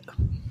along with it.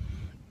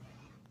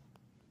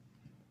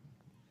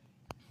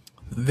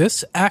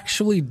 This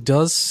actually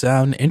does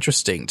sound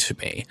interesting to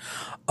me.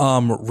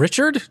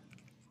 Richard,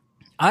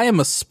 I am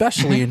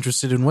especially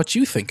interested in what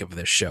you think of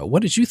this show.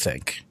 What did you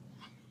think?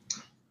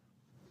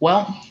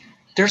 Well,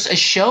 there's a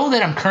show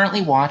that I'm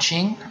currently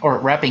watching or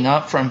wrapping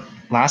up from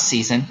last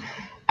season.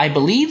 I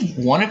believe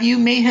one of you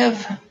may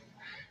have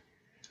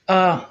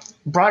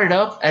brought it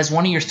up as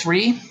one of your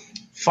three.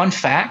 Fun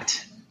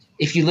fact,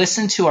 if you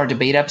listen to our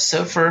debate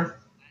episode for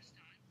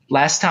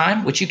last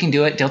time, which you can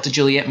do at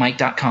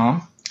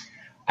deltajulietmike.com,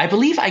 I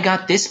believe I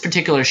got this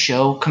particular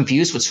show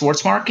confused with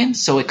Schwarzmarken,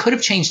 so it could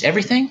have changed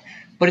everything.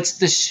 But it's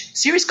the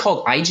series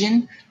called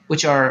Aijin,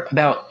 which are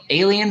about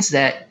aliens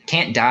that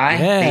can't die.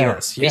 They are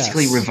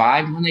basically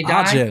revived when they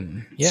die.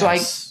 Aijin,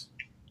 yes.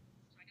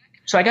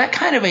 So I got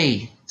kind of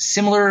a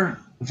similar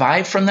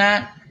vibe from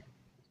that.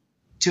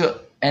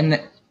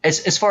 And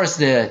as far as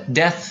the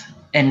death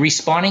and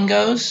respawning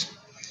goes,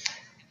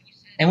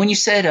 and when you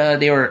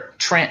said they were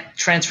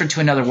transferred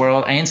to another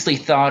world, I instantly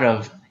thought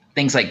of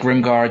things like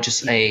Grimgar,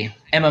 just a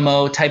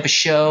MMO type of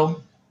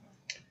show.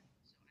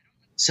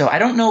 So I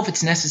don't know if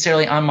it's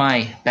necessarily on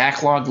my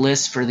backlog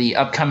list for the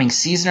upcoming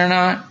season or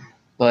not,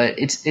 but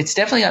it's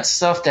definitely got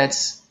stuff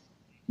that's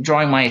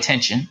drawing my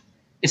attention.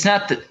 It's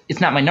not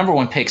my number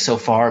one pick so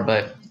far,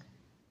 but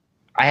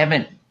I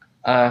haven't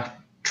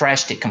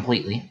trashed it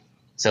completely,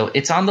 so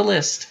it's on the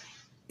list.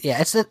 Yeah,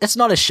 it's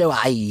not a show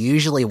I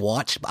usually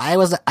watch, but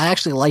I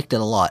actually liked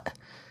it a lot,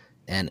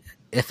 and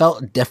it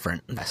felt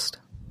different.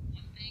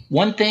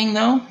 One thing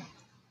though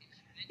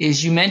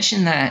is you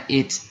mentioned that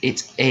it's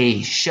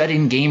a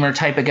shut-in gamer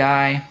type of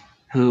guy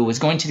who was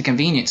going to the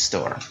convenience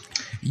store.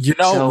 You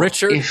know, so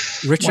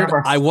Richard,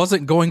 I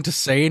wasn't going to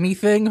say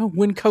anything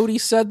when Cody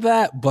said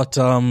that, but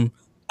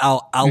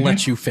I'll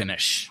let you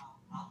finish.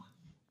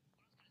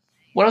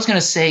 What I was going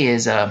to say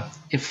is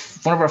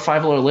if one of our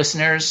 5 lower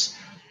listeners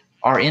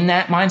are in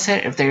that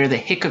mindset, if they're the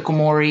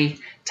hikikomori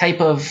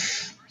type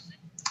of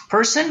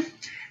person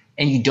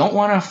and you don't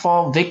want to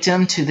fall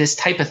victim to this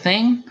type of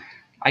thing,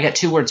 I got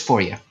 2 words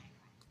for you.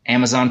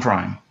 Amazon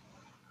Prime.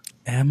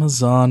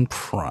 Amazon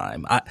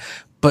Prime.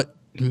 But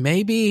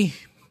maybe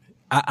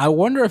I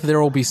wonder if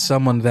there will be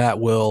someone that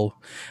will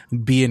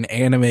be an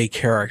anime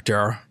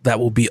character that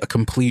will be a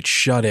complete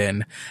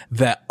shut-in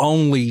that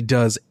only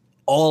does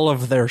all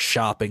of their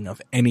shopping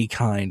of any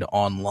kind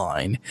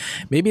online.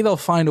 Maybe they'll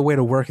find a way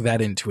to work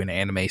that into an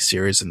anime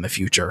series in the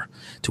future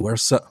to where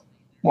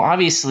well,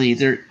 obviously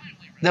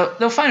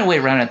they'll find a way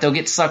around it. They'll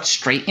get sucked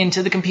straight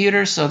into the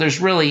computer, so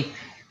there's really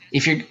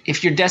if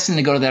you're destined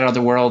to go to that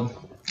other world,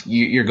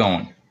 you're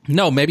going.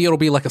 No, maybe it'll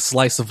be like a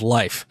slice of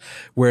life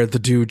where the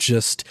dude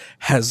just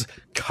has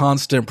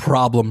constant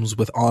problems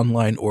with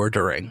online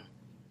ordering.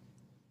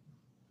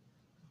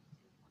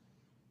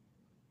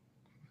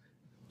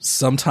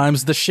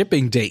 Sometimes the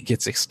shipping date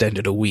gets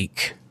extended a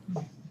week.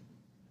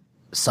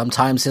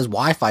 Sometimes his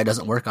Wi-Fi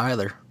doesn't work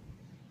either.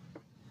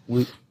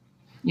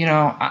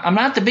 I'm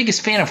not the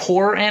biggest fan of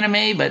horror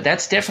anime, but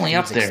that's definitely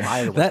up there.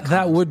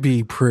 That would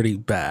be pretty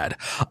bad.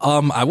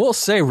 I will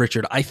say,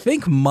 Richard, I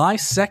think my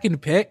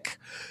second pick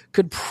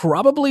could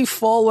probably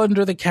fall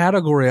under the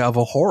category of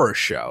a horror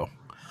show.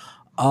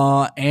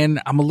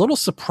 And I'm a little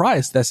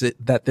surprised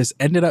that this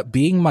ended up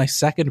being my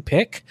second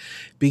pick,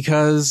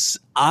 because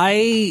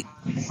I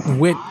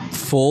went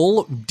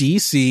full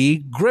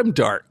DC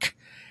grimdark.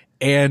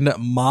 And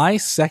my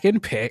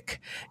second pick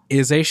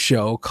is a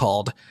show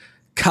called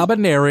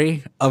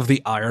Cabaneri of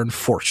the Iron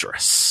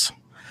Fortress.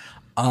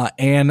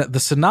 And the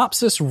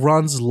synopsis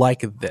runs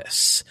like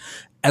this.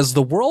 As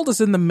the world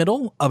is in the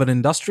middle of an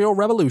industrial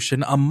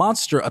revolution, a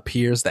monster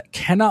appears that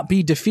cannot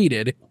be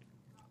defeated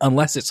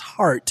unless its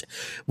heart,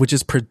 which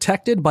is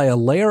protected by a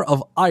layer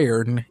of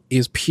iron,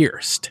 is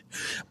pierced.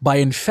 By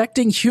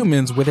infecting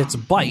humans with its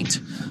bite,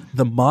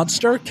 the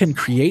monster can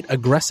create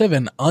aggressive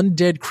and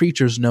undead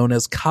creatures known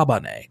as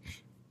kabane.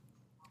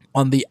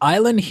 On the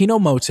island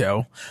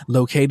Hinomoto,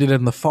 located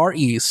in the Far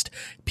East,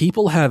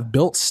 people have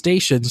built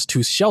stations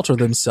to shelter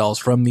themselves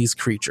from these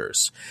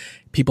creatures.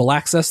 People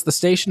access the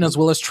station as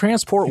well as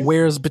transport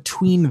wares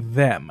between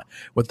them,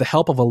 with the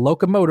help of a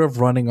locomotive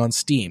running on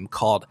steam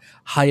called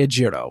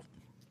Hayajiro.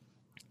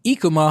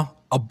 Ikuma,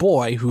 a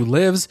boy who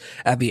lives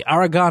at the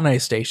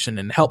Aragane station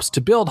and helps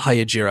to build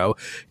Hayajiro,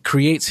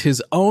 creates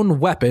his own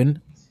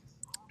weapon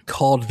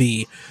called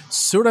the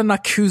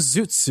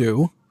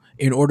Suranakuzutsu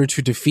in order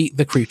to defeat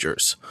the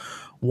creatures.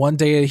 One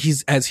day,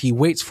 as he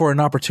waits for an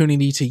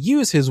opportunity to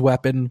use his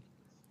weapon,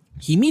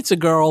 he meets a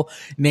girl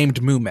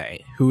named Mume,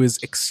 who is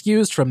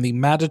excused from the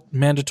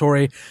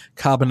mandatory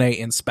Kabane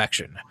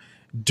inspection.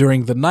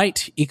 During the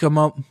night,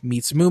 Ikuma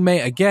meets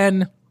Mume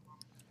again,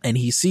 and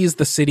he sees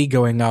the city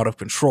going out of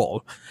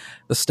control.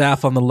 The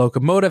staff on the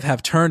locomotive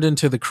have turned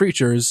into the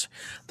creatures.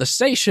 The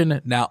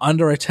station, now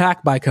under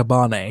attack by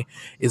Kabane,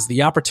 is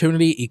the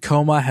opportunity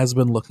Ikuma has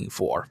been looking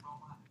for.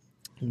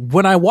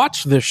 When I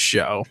watched this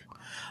show,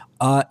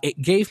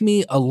 it gave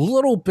me a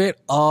little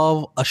bit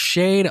of a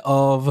shade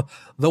of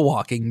The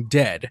Walking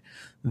Dead.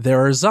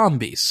 There are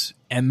zombies,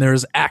 and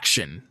there's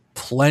action.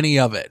 Plenty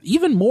of it.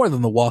 Even more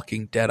than The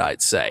Walking Dead,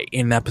 I'd say,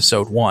 in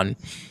episode 1.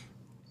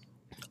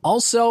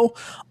 Also,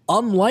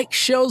 unlike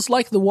shows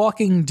like The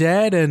Walking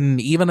Dead and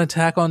even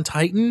Attack on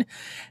Titan,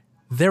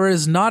 there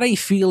is not a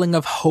feeling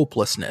of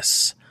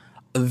hopelessness.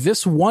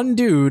 This one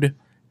dude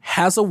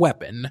has a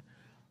weapon.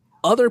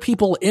 Other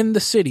people in the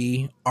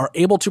city are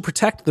able to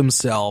protect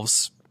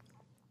themselves,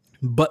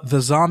 but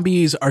the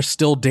zombies are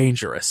still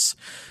dangerous.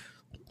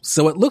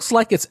 So it looks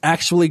like it's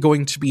actually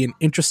going to be an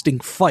interesting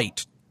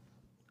fight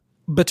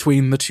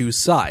between the two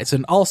sides.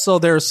 And also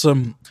there's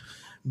some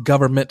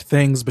government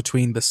things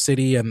between the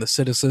city and the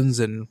citizens,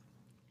 and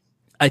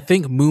I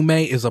think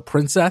Mume is a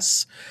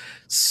princess.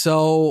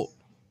 So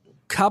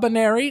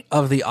Cabaneri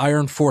of the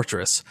Iron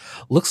Fortress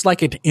looks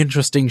like an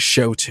interesting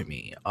show to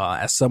me,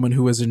 as someone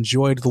who has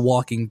enjoyed The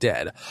Walking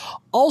Dead.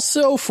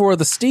 Also, for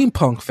the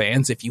steampunk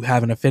fans, if you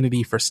have an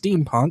affinity for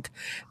steampunk,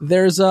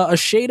 there's a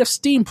shade of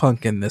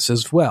steampunk in this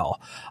as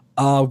well.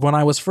 When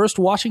I was first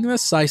watching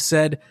this, I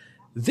said,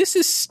 this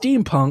is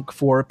steampunk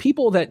for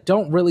people that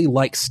don't really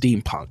like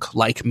steampunk,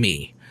 like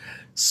me.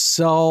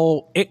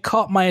 So it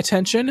caught my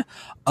attention.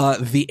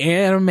 The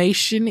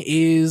animation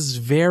is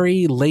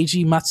very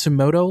Leiji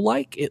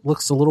Matsumoto-like. It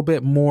looks a little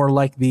bit more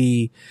like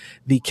the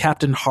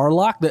Captain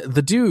Harlock.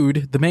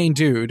 The main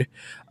dude,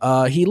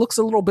 he looks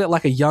a little bit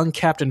like a young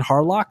Captain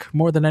Harlock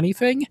more than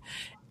anything.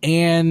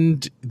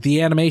 And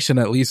the animation,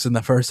 at least in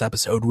the first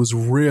episode, was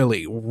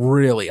really,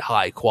 really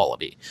high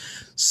quality.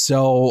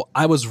 So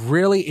I was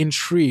really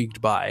intrigued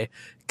by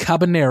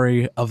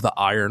Cabaneri of the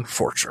Iron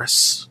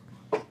Fortress.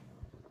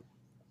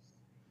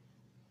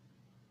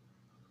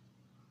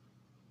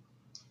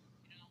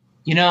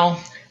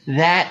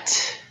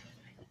 That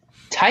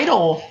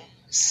title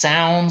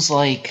sounds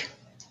like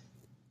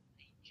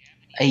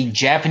a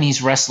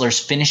Japanese wrestler's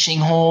finishing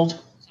hold.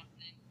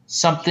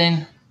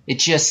 Something.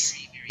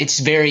 It's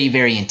very,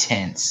 very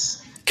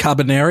intense.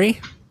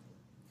 Cabaneri?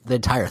 The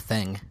entire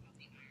thing.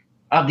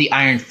 Of the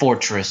Iron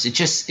Fortress. It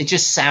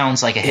just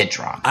sounds like a head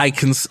drop. I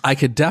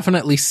could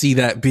definitely see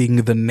that being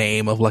the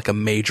name of like a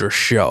major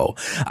show.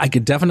 I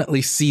could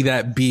definitely see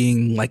that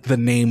being like the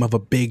name of a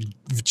big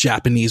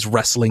Japanese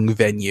wrestling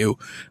venue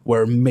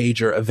where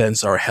major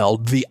events are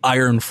held. The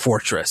Iron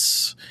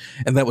Fortress.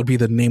 And that would be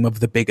the name of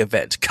the big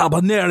event.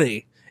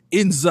 Cabaneri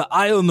in the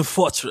Iron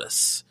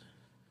Fortress.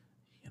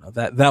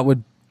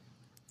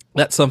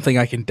 That's something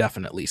I can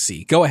definitely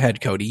see. Go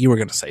ahead, Cody. You were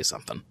going to say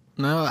something.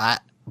 No,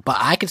 but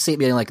I could see it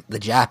being like the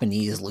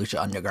Japanese Lucha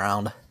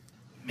Underground.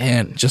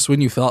 Man, just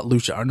when you thought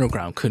Lucha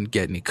Underground couldn't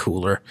get any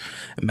cooler,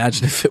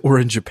 imagine if it were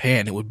in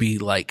Japan. It would be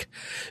like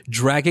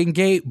Dragon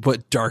Gate,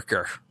 but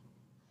darker.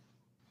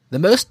 The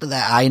most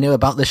that I know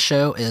about this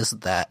show is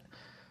that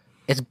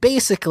it's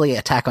basically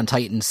Attack on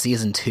Titan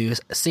Season 2,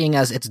 seeing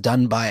as it's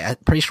done by, I'm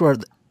pretty sure,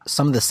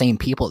 some of the same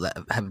people that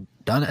have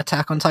done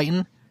Attack on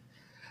Titan.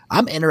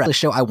 I'm interested in the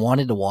show I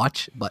wanted to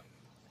watch, but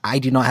I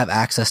do not have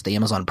access to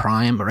Amazon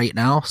Prime right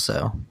now,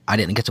 so I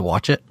didn't get to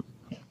watch it.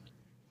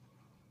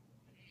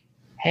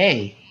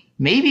 hey,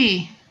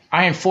 maybe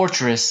Iron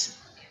Fortress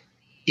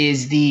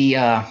is the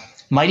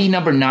Mighty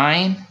Number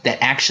 9 that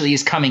actually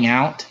is coming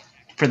out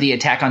for the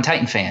Attack on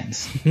Titan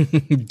fans.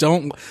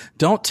 Don't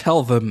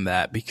tell them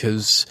that,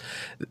 because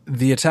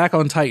the Attack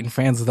on Titan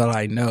fans that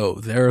I know,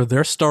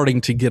 they're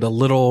starting to get a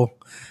little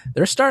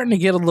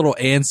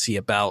antsy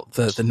about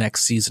the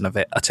next season of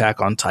Attack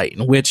on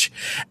Titan, which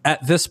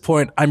at this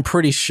point I'm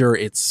pretty sure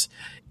it's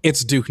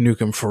Duke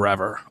Nukem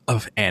Forever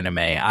of anime.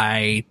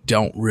 I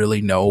don't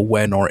really know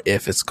when or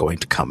if it's going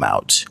to come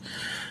out.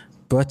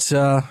 But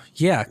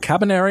yeah,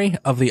 Cabaneri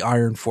of the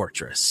Iron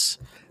Fortress.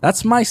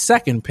 That's my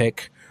second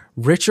pick.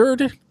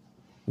 Richard,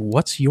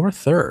 what's your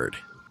third?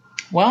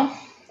 Well,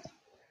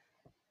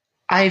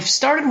 I've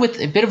started with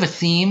a bit of a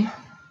theme.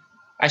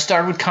 I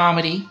started with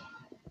comedy,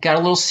 got a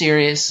little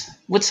serious,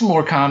 with some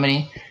more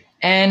comedy.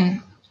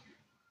 And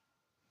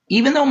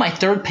even though my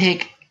third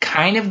pick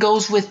kind of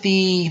goes with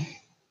the,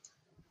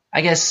 I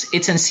guess,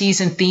 it's in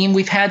season theme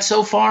we've had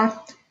so far,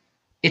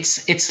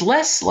 it's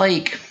less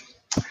like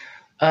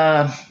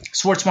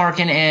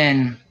Schwarzmarken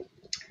and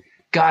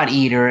God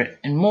Eater,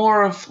 and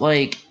more of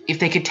like if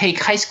they could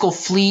take High School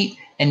Fleet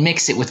and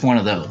mix it with one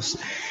of those.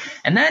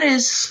 And that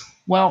is,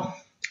 well,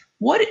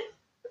 what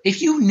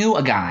if you knew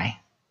a guy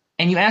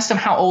and you asked him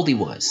how old he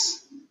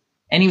was,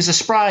 and he was a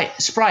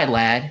spry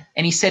lad,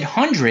 and he said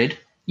 100,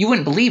 you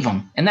wouldn't believe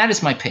him. And that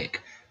is my pick.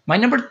 My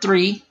number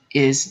 3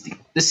 is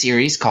the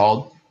series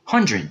called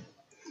 100.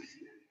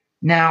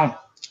 Now,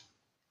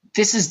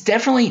 this is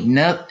definitely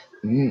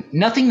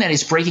nothing that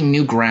is breaking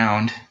new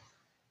ground.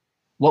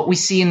 What we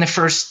see in the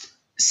first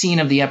scene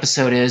of the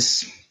episode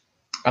is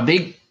a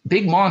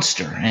big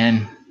monster,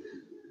 and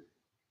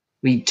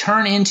we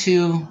turn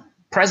into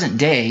present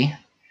day.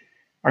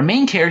 Our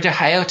main character,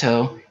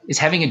 Hayato, is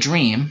having a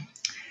dream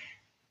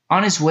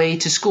on his way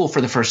to school for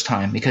the first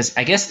time, because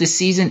I guess this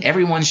season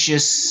everyone's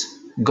just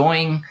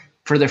going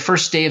for their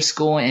first day of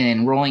school and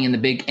enrolling in the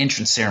big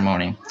entrance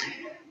ceremony.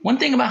 One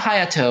thing about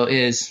Hayato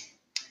is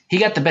he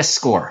got the best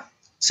score,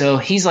 so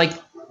he's like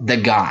the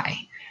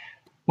guy.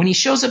 When he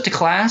shows up to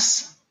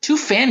class, 2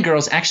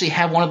 fangirls actually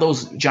have one of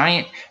those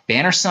giant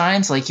banner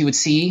signs like you would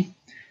see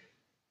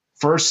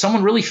for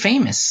someone really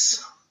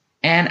famous.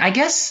 And I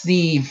guess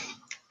they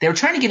were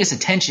trying to get his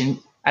attention.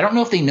 I don't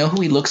know if they know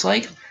who he looks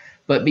like,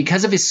 but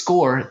because of his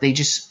score, they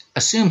just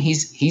assume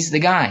he's the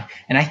guy.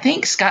 And I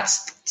think Scott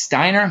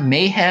Steiner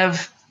may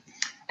have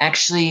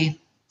actually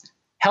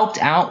helped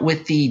out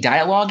with the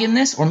dialogue in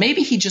this, or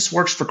maybe he just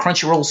works for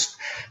Crunchyroll's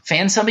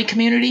fan subbing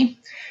community,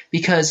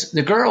 because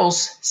the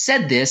girls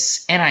said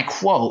this, and I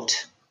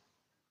quote,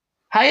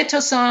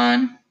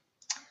 "Hayato-san,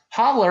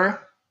 holler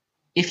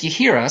if you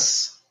hear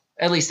us."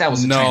 At least that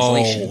was the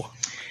translation.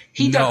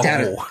 He ducked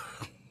out of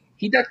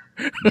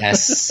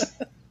Yes.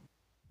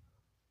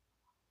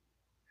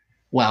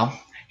 Well,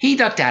 he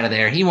ducked out of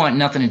there. He wanted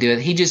nothing to do with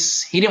it. He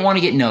didn't want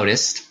to get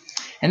noticed.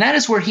 And that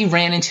is where he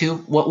ran into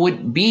what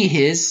would be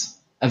his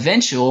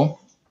eventual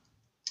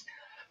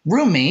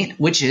roommate,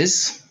 which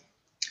is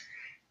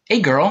a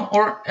girl,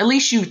 or at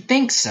least you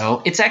think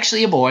so. It's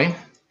actually a boy.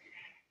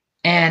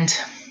 And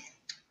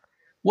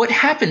what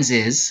happens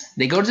is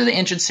they go to the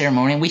entrance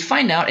ceremony, and we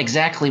find out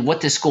exactly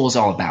what this school is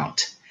all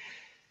about.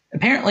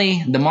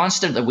 Apparently, the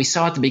monster that we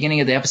saw at the beginning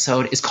of the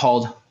episode is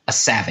called a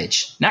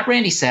savage. Not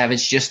Randy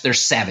Savage, just they're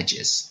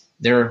savages.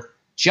 They're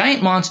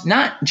giant monsters,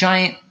 not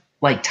giant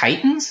like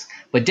titans,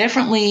 but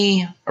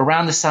definitely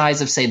around the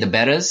size of, say, the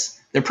betas.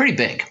 They're pretty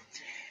big.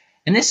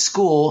 And this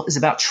school is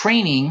about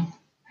training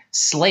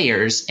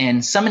slayers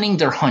and summoning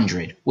their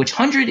 100, which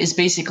 100 is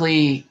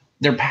basically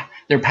their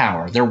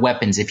power, their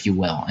weapons, if you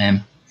will.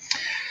 And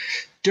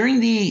during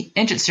the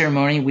entrance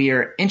ceremony, we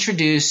are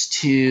introduced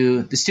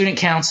to the student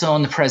council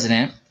and the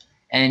president.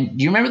 And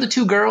do you remember the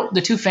two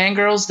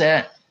fangirls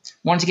that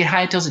wanted to get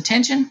Hayato's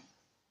attention?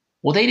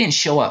 Well, they didn't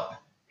show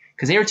up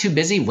because they were too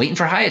busy waiting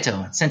for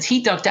Hayato. Since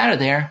he ducked out of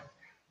there,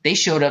 they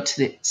showed up to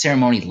the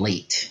ceremony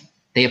late.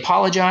 They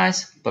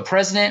apologized, but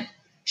President,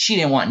 she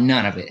didn't want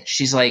none of it.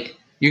 She's like,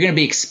 "You're going to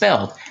be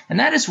expelled." And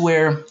that is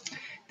where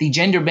the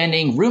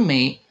gender-bending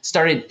roommate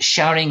started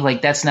shouting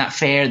like, "That's not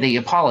fair." They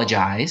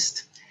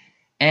apologized.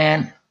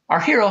 And our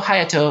hero,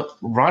 Hayato,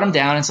 brought him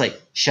down and was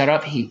like, "Shut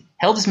up." He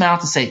held his mouth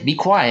and said, "Be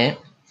quiet."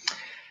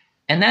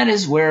 And that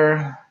is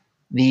where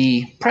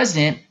the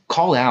president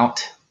called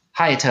out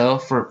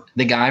Hayato, for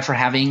the guy, for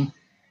having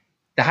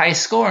the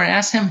highest score, and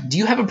asked him, "Do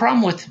you have a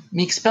problem with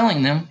me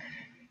expelling them?"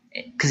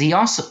 Because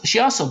she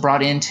also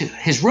brought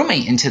his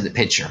roommate into the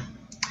picture.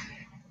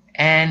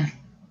 And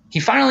he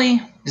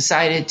finally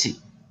decided to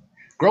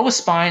grow a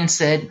spine and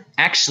said,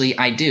 "Actually,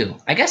 I do."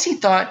 I guess he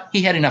thought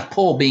he had enough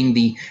pull being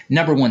the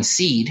number 1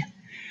 seed.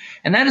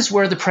 And that is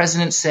where the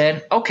president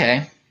said,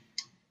 "Okay,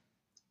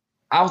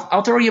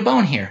 I'll throw you a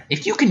bone here.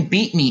 If you can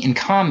beat me in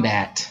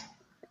combat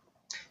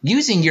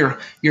using your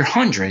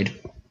 100,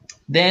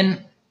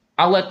 then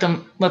I'll let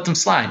them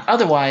slide.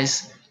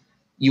 Otherwise,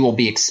 you will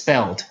be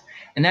expelled."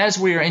 And that is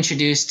where you're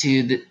introduced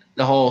to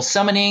the whole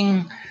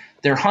summoning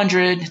their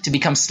 100 to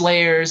become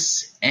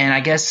slayers. And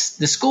I guess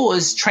the school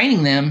is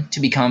training them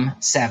to become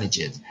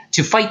savages,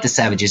 to fight the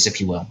savages,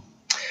 if you will.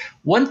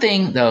 One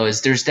thing, though,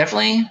 is there's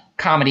definitely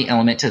comedy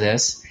element to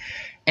this.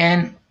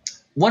 And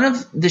one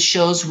of the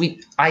shows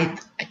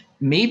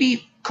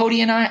maybe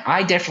Cody and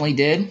I definitely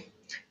did,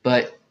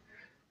 but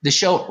the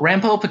show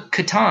Rampo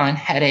Katan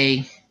had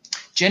a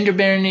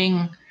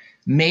gender-bending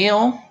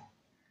male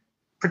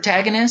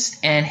protagonist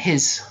and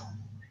his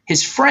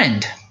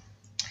friend,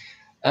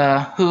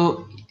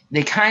 who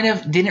they kind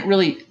of didn't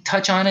really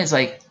touch on. It's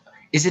like,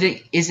 is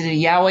it a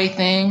Yahweh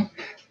thing?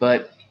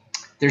 But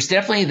there's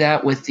definitely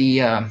that with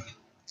the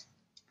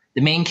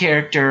main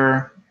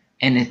character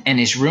and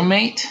his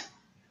roommate.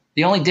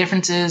 The only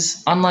difference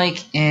is,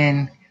 unlike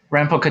in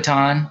Rampo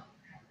Katan,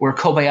 where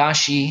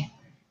Kobayashi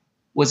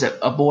was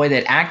a boy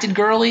that acted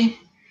girly,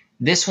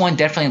 this one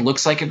definitely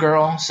looks like a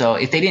girl. So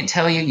if they didn't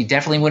tell you, you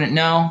definitely wouldn't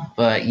know.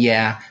 But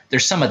yeah,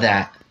 there's some of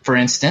that. For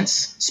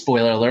instance,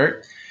 spoiler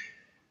alert,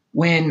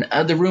 when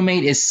the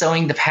roommate is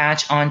sewing the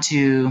patch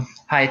onto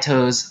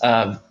Hayato's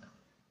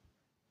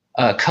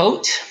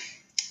coat,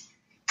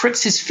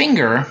 pricks his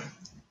finger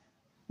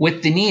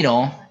with the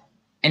needle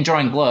and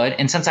drawing blood.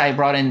 And since I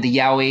brought in the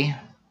Yaoi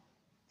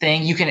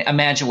thing, you can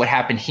imagine what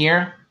happened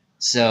here.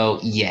 So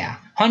yeah,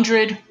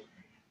 100.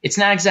 It's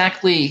not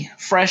exactly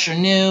fresh or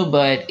new,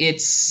 but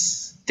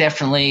it's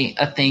definitely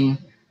a thing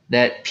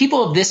that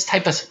people of this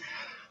type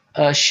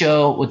of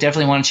show will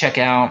definitely want to check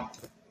out.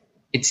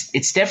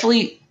 It's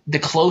definitely the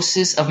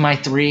closest of my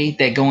three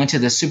that go into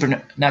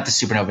the not the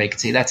supernova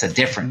vacancy. That's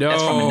that's from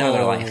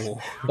another life.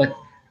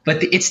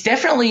 But it's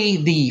definitely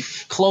the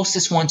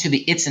closest one to the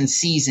It's in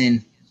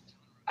Season,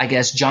 I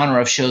guess,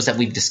 genre of shows that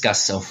we've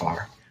discussed so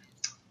far.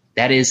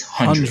 That is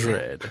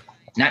 100.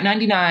 Not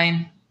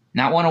 99,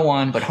 not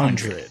 101, but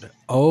 100.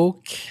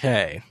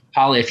 Okay.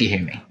 Holla if you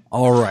hear me.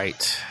 All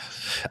right.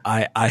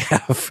 I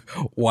have,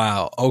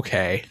 wow.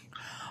 Okay.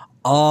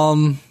 All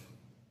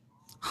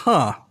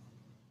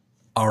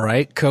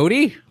right,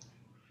 Cody,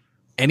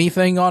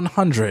 anything on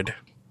 100?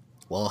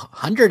 Well,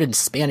 100 in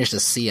Spanish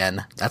is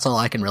cien. That's all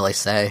I can really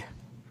say.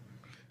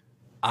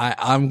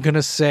 I'm going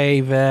to say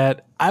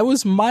that I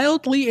was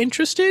mildly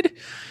interested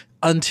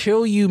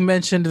until you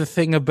mentioned the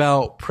thing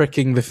about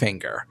pricking the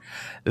finger.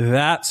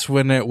 That's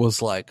when it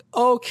was like,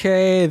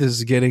 okay, this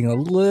is getting a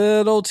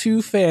little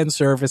too fan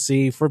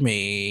servicey for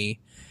me.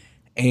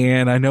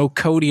 And I know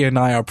Cody and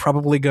I are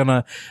probably going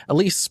to at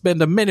least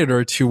spend a minute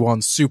or two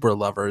on Super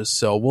Lovers,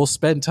 so we'll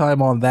spend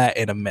time on that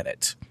in a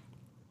minute.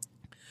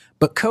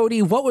 But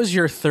Cody, what was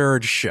your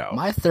third show?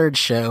 My third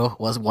show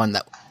was one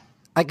that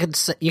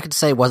you could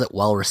say wasn't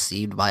well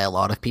received by a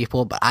lot of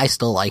people, but I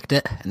still liked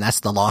it, and that's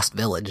The Lost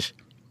Village.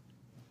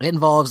 It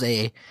involves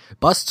a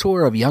bus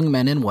tour of young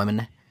men and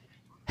women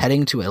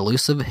heading to an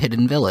elusive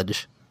hidden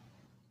village.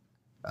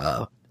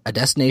 A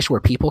destination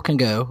where people can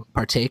go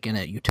partake in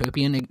a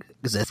utopian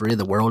exist through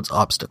the world's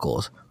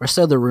obstacles, or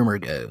so the rumor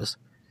goes.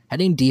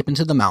 Heading deep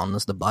into the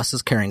mountains, the bus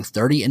is carrying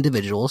 30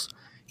 individuals,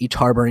 each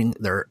harboring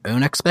their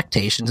own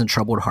expectations and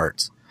troubled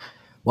hearts.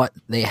 What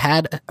they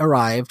had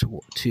arrived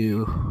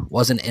to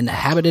was an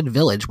inhabited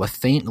village with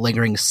faint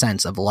lingering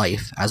sense of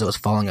life as it was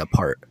falling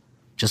apart.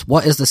 Just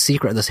what is the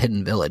secret of this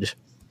hidden village?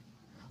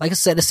 Like I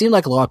said, it seemed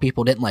like a lot of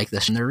people didn't like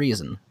this and their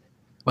reason.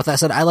 With that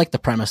said, I like the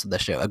premise of the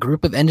show. A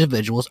group of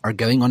individuals are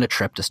going on a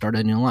trip to start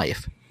a new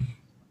life.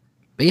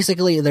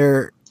 Basically,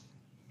 they're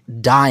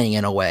dying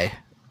in a way.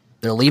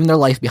 They're leaving their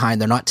life behind.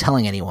 They're not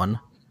telling anyone.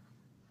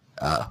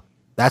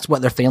 That's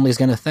what their family is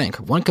going to think.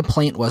 One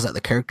complaint was that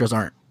the characters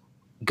aren't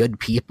good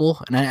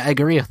people, and I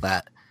agree with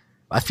that.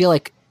 I feel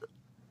like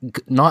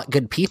not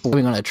good people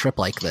going on a trip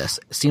like this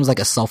seems like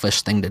a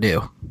selfish thing to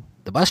do.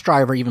 The bus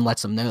driver even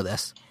lets them know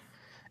this.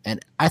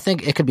 And I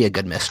think it could be a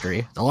good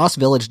mystery. The Lost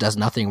Village does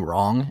nothing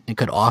wrong and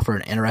could offer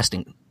an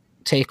interesting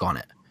take on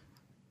it.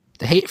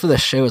 The hate for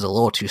this show is a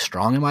little too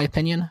strong in my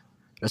opinion.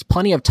 There's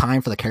plenty of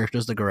time for the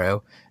characters to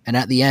grow, and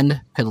at the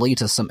end could lead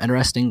to some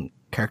interesting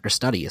character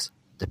studies.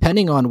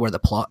 Depending on where the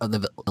plot of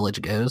the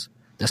village goes,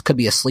 this could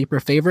be a sleeper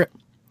favorite,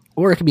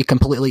 or it could be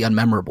completely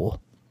unmemorable.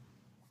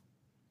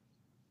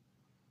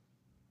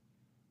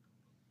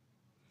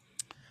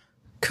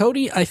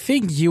 Cody, I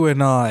think you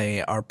and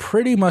I are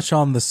pretty much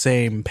on the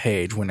same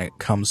page when it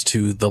comes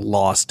to The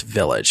Lost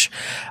Village.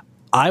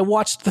 I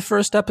watched the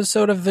first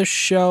episode of this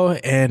show,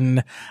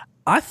 and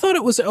I thought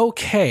it was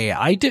okay.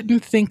 I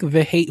didn't think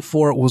the hate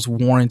for it was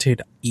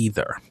warranted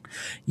either.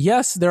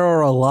 Yes, there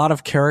are a lot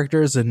of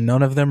characters, and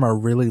none of them are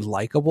really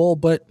likable,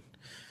 but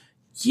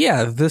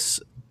yeah, this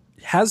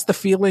has the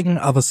feeling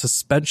of a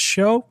suspense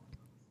show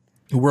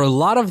where a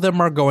lot of them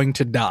are going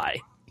to die.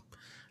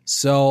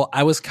 So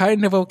I was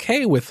kind of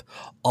okay with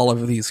all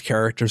of these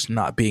characters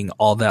not being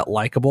all that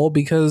likable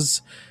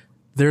because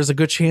there's a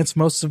good chance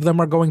most of them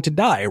are going to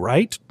die,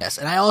 right? Yes,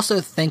 and I also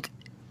think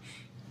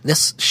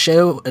this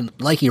show,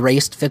 like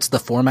Erased, fits the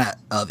format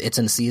of It's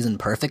in Season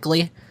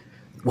perfectly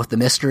with the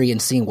mystery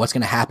and seeing what's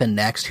going to happen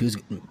next, who's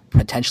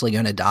potentially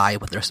going to die,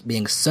 with there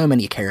being so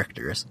many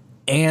characters.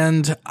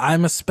 And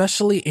I'm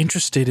especially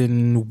interested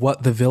in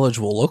what the village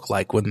will look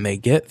like when they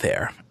get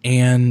there.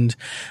 And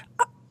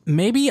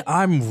maybe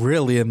I'm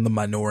really in the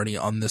minority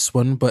on this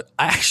one, but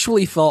I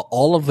actually thought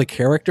all of the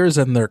characters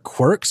and their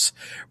quirks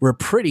were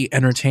pretty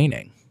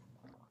entertaining.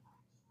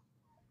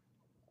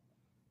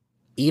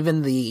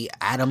 Even the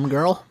Atom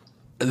Girl?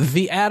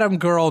 The Atom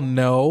Girl,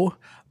 no,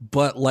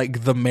 but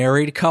like the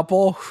married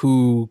couple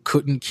who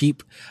couldn't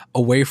keep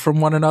away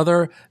from one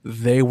another,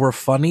 they were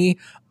funny.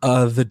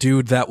 The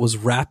dude that was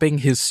rapping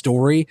his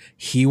story,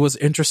 he was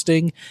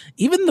interesting.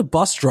 Even the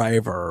bus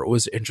driver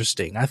was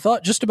interesting. I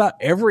thought just about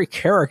every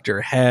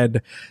character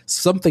had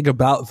something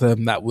about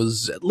them that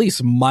was at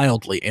least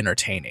mildly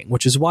entertaining,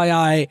 which is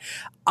why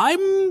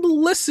I'm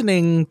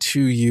listening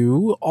to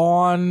you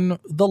on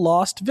The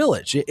Lost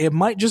Village. It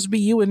might just be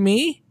you and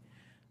me,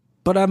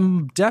 but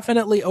I'm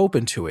definitely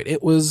open to it.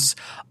 It was,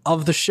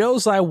 of the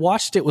shows I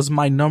watched, it was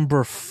my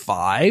number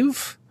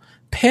 5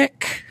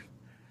 pick,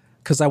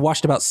 because I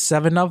watched about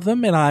 7 of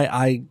them,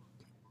 and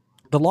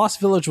The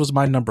Lost Village was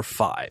my number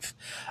 5.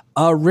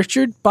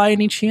 Richard, by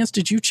any chance,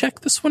 did you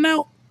check this one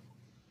out?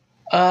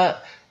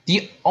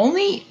 The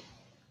only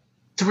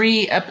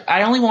 3,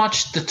 I only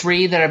watched the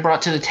 3 that I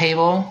brought to the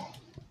table.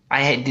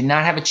 Did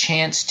not have a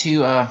chance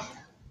to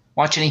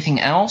watch anything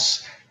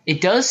else.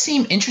 It does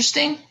seem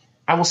interesting,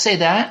 I will say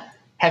that.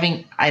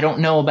 I don't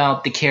know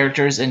about the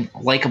characters and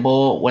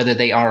likable, whether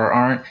they are or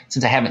aren't,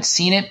 since I haven't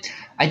seen it.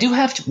 I do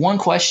have one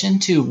question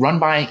to run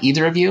by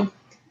either of you.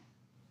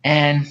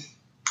 And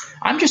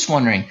I'm just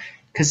wondering,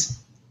 because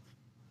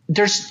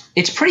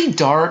it's pretty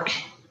dark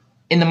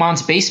in the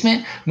Mon's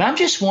basement, but I'm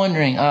just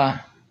wondering,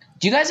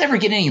 do you guys ever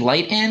get any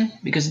light in?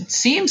 Because it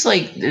seems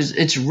like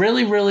it's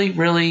really, really,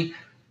 really,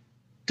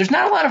 there's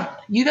not a lot of,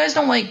 you guys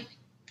don't like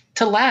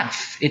to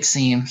laugh, it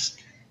seems.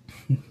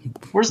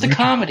 Where's the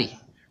comedy?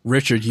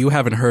 Richard, you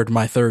haven't heard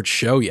my 3rd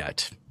show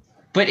yet.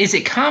 But is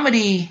it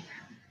comedy?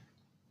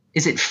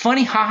 Is it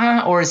funny,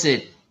 haha, or is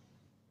it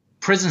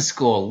prison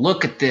school?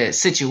 Look at the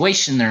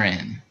situation they're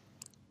in.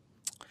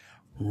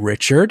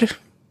 Richard?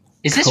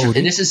 It's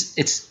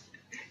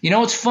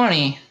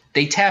funny.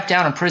 They tapped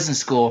out in prison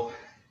school,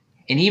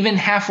 and even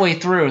halfway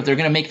through, they're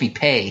going to make me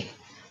pay.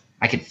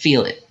 I can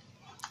feel it.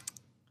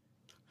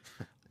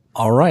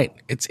 All right.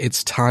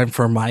 It's time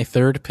for my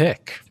 3rd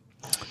pick.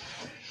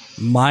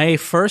 My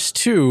first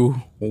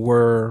 2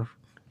 were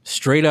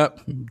straight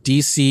up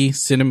DC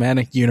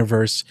Cinematic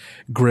Universe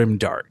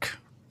grimdark.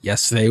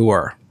 Yes, they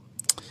were.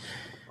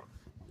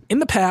 In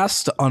the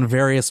past, on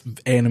various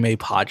anime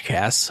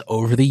podcasts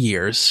over the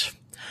years,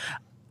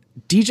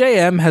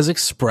 DJM has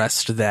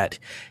expressed that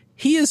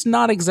he is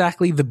not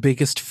exactly the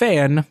biggest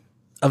fan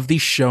of the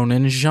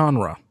shonen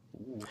genre.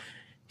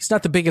 He's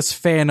not the biggest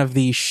fan of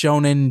the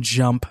Shonen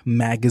Jump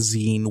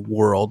magazine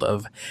world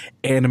of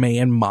anime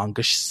and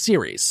manga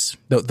series.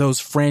 Those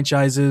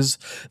franchises,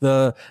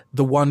 the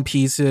One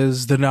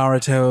Pieces, the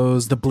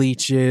Narutos, the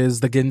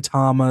Bleaches, the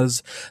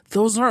Gintamas,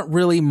 those aren't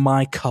really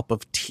my cup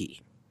of tea.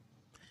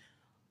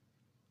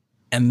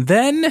 And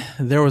then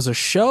there was a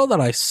show that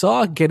I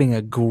saw getting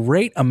a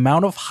great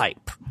amount of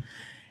hype.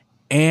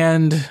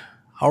 And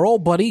our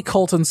old buddy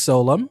Colton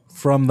Solom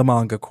from the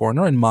Manga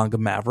Corner and Manga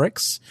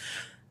Mavericks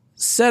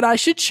said I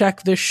should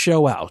check this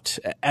show out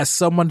as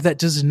someone that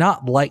does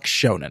not like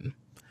shonen.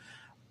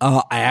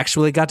 I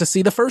actually got to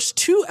see the first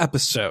 2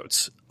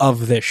 episodes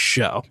of this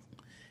show.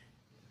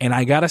 And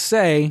I gotta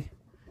say,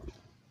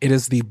 it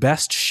is the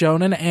best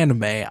shonen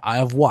anime I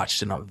have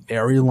watched in a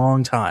very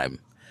long time.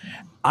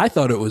 I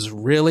thought it was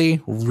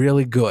really,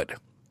 really good.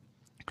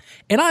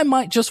 And I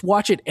might just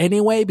watch it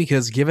anyway,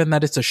 because given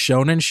that it's a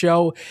shonen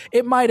show,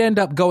 it might end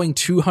up going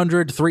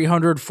 200,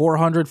 300,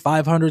 400,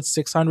 500,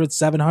 600,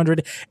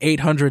 700,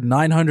 800,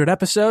 900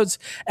 episodes,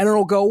 and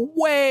it'll go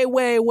way,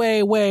 way,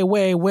 way, way,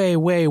 way, way,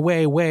 way,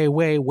 way,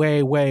 way,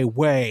 way, way,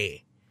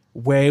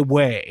 way,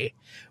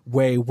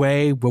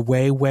 way,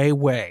 way, way,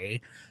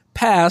 way,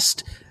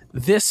 past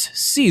this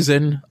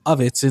season of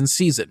It's in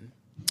Season.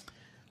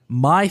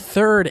 My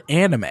 3rd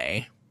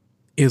anime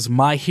is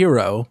My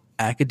Hero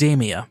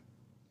Academia.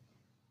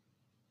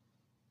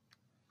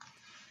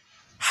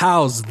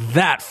 How's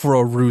that for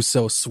a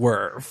Russo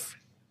swerve?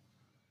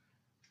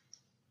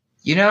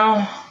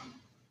 I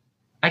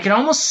can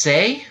almost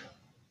say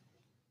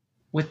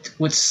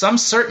with some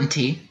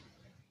certainty,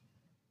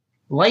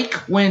 like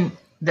when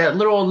that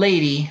little old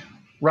lady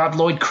robbed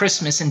Lloyd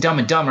Christmas in Dumb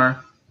and Dumber,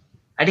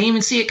 I didn't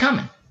even see it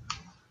coming.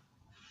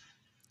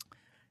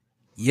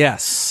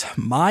 Yes,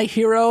 My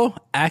Hero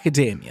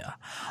Academia.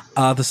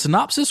 The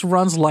synopsis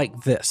runs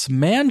like this.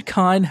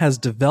 Mankind has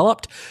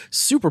developed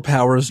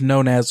superpowers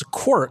known as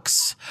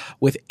quirks,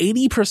 with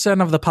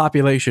 80% of the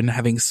population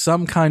having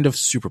some kind of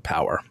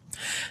superpower.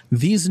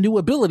 These new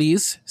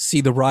abilities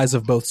see the rise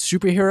of both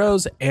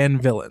superheroes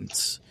and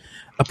villains.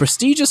 A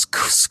prestigious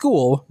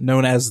school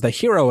known as the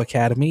Hero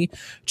Academy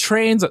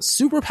trains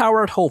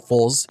superpowered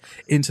hopefuls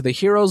into the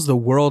heroes the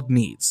world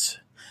needs.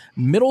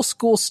 Middle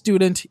school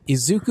student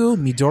Izuku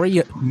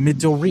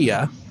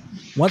Midoriya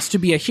wants to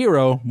be a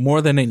hero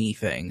more than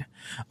anything.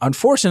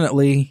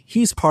 Unfortunately,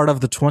 he's part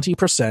of the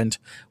 20%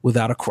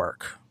 without a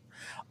quirk.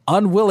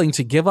 Unwilling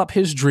to give up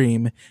his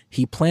dream,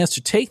 he plans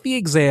to take the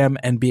exam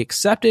and be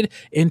accepted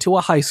into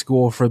a high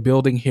school for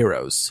building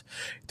heroes.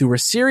 Through a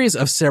series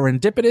of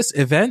serendipitous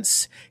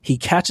events, he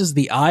catches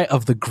the eye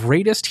of the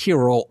greatest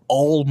hero,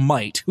 All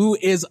Might, who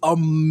is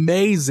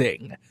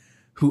amazing,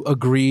 who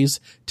agrees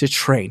to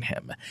train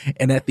him.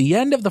 And at the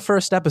end of the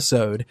first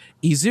episode,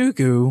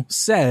 Izuku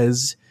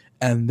says,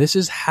 and this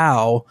is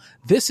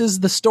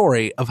the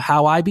story of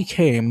how I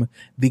became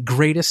the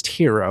greatest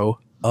hero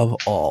of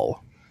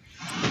all.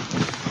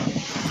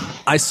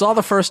 I saw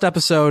the first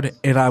episode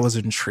and I was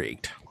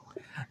intrigued.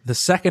 The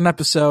second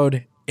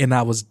episode and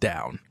I was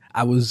down.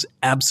 I was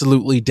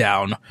absolutely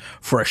down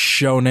for a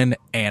shonen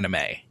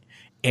anime.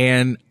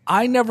 And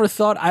I never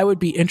thought I would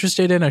be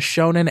interested in a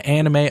shonen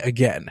anime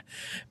again,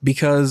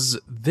 because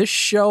this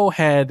show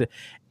had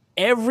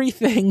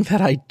everything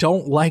that I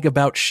don't like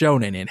about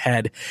shonen. It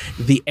had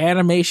the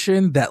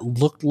animation that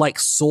looked like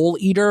Soul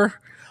Eater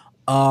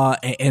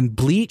and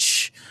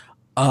Bleach.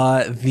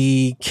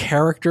 The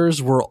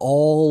characters were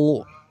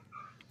all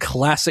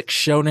classic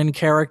shonen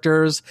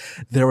characters.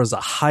 There was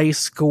a high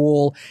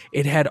school.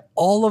 It had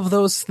all of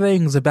those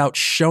things about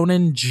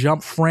shonen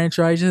jump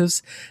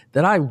franchises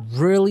that I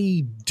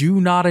really do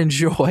not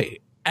enjoy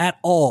at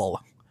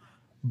all.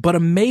 But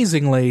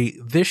amazingly,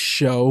 this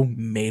show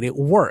made it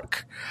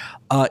work.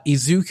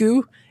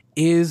 Izuku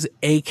is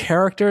a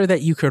character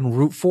that you can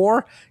root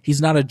for.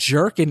 He's not a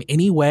jerk in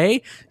any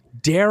way.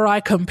 Dare I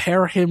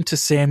compare him to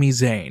Sami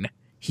Zayn?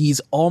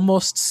 He's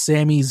almost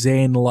Sami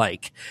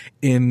Zayn-like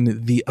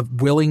in the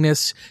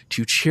willingness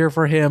to cheer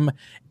for him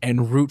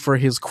and root for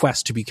his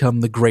quest to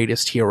become the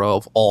greatest hero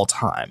of all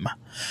time.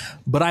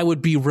 But I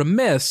would be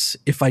remiss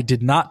if I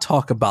did not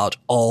talk about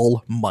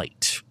All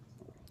Might.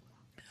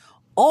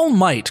 All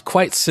Might,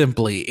 quite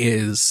simply,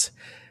 is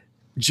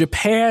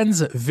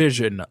Japan's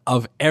vision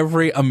of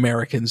every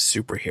American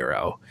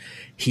superhero.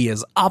 He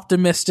is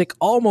optimistic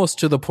almost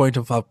to the point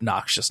of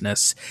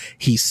obnoxiousness.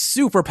 He's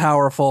super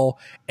powerful,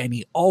 and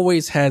he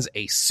always has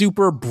a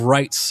super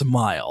bright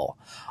smile.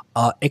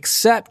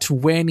 Except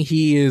when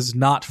he is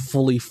not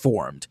fully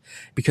formed,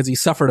 because he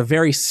suffered a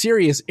very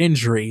serious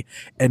injury,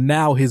 and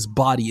now his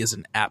body is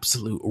an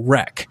absolute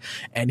wreck.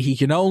 And he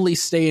can only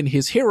stay in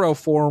his hero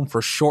form for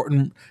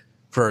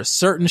a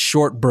certain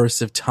short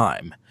bursts of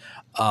time.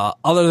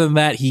 Other than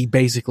that, he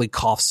basically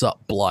coughs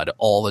up blood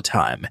all the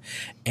time.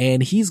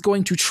 And he's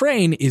going to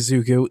train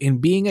Izuku in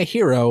being a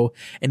hero,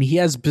 and he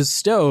has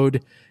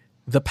bestowed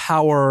the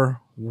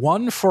power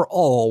one for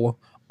all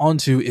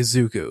onto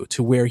Izuku,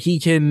 to where he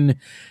can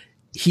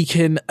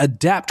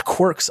adapt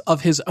quirks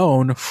of his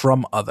own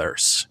from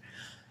others.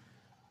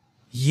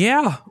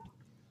 Yeah.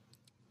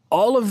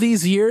 All of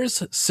these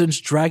years since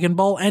Dragon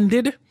Ball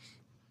ended,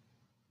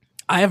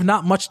 I have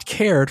not much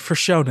cared for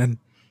shonen.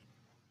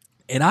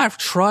 And I've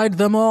tried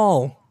them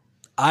all.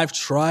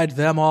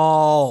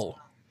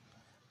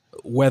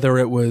 Whether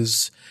it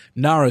was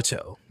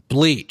Naruto,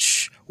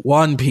 Bleach,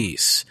 One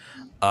Piece,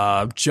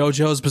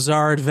 JoJo's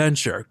Bizarre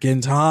Adventure,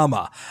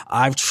 Gintama.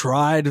 I've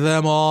tried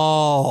them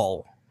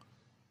all.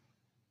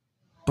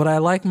 But I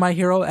like My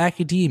Hero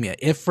Academia.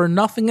 If for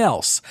nothing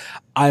else,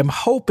 I'm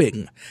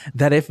hoping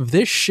that if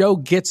this show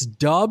gets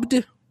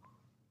dubbed,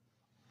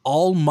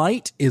 All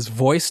Might is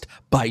voiced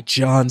by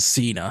John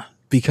Cena,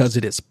 because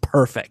it is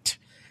perfect.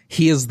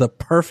 He is the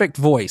perfect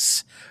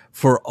voice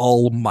for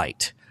All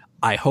Might.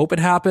 I hope it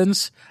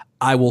happens.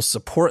 I will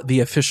support the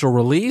official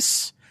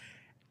release.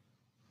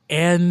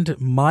 And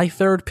my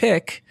third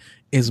pick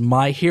is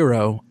My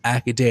Hero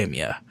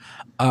Academia.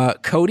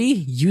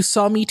 Cody, you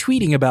saw me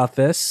tweeting about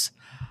this.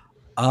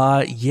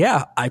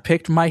 Yeah, I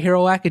picked My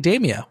Hero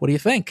Academia. What do you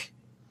think?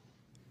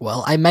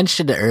 Well, I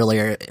mentioned it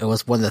earlier. It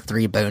was one of the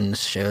 3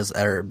 bonus shows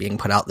that are being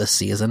put out this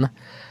season.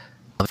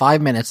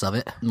 5 minutes of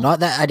it. Not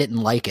that I didn't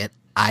like it.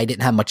 I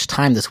didn't have much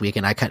time this week,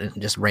 and I kind of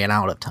just ran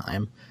out of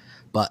time.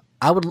 But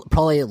I would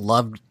probably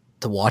love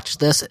to watch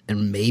this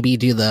and maybe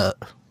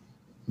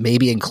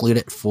include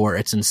it for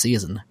It's in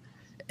Season.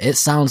 It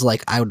sounds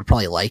like I would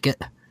probably like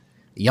it.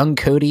 Young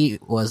Cody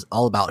was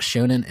all about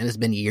shonen, and it's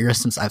been years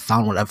since I've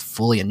found what I've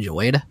fully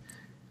enjoyed.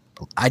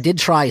 I did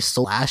try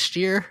Soul last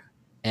year,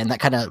 and that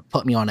kind of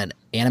put me on an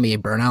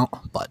anime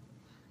burnout, but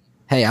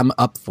hey, I'm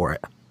up for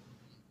it.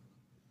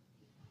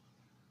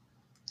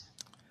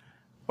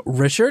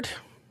 Richard?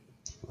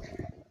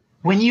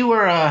 When you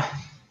were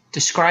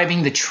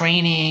describing the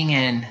training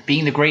and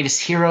being the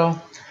greatest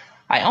hero,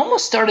 I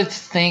almost started to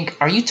think,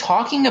 are you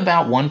talking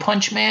about One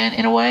Punch Man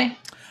in a way?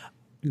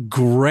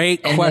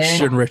 Great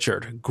question,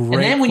 Richard.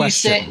 Great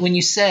question. And then when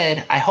you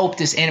said, I hope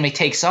this anime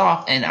takes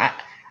off, and I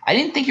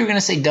didn't think you were going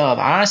to say dub.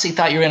 I honestly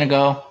thought you were going to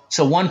go,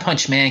 so One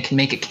Punch Man can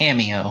make a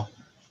cameo,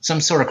 some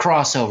sort of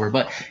crossover.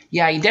 But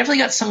yeah, you definitely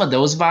got some of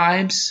those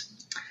vibes.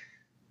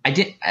 I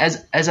did,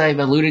 as I've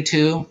alluded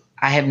to,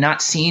 I have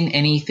not seen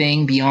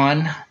anything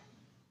beyond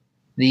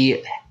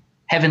the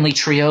Heavenly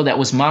Trio. That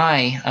was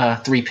my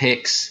 3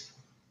 picks.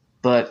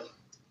 But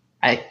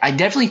I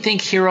definitely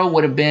think Hero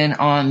would have been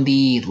on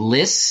the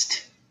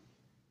list.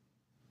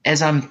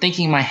 As I'm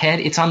thinking in my head,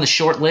 it's on the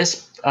short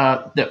list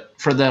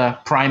for the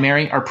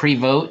primary or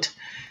pre-vote.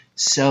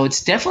 So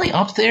it's definitely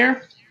up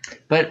there,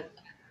 but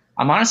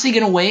I'm honestly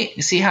going to wait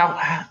and see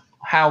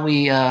how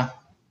we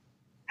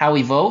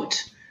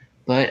vote.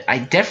 But I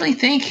definitely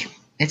think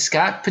it's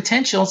got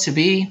potential to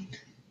be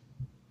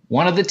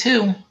one of the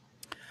two.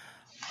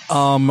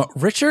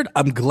 Richard,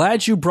 I'm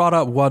glad you brought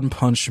up One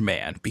Punch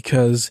Man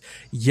because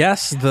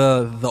yes,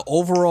 the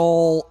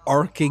overall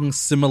arcing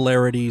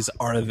similarities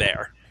are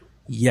there.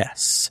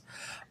 Yes.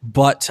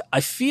 But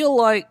I feel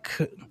like,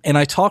 and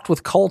I talked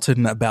with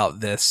Colton about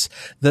this,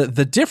 the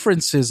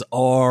differences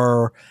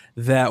are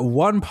that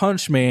One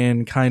Punch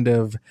Man kind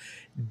of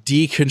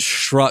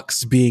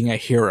deconstructs being a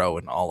hero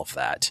and all of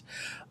that.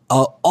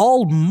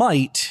 All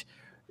Might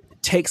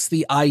takes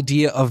the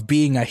idea of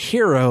being a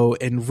hero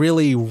and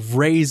really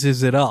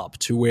raises it up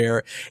to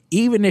where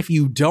even if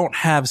you don't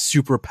have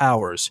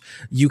superpowers,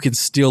 you can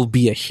still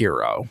be a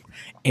hero.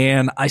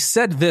 And I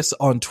said this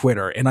on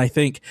Twitter, and I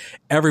think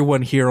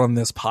everyone here on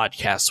this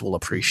podcast will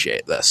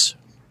appreciate this.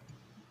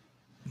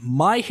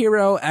 My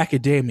Hero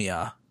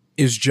Academia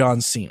is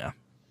John Cena.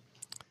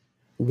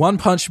 One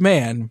Punch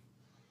Man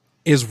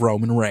is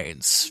Roman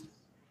Reigns.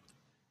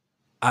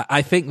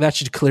 I think that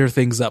should clear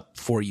things up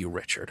for you,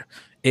 Richard,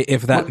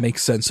 if that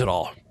makes sense at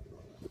all.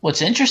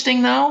 What's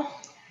interesting, though,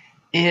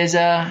 is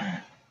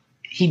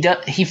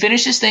he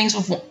finishes things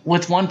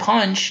with one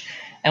punch,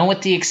 and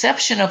with the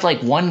exception of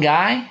like one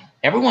guy,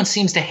 everyone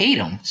seems to hate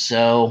him.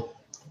 So,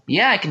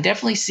 yeah, I can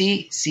definitely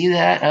see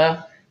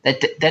that.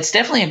 That's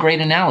definitely a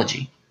great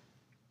analogy.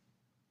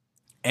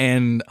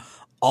 And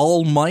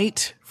All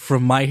Might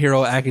from My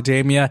Hero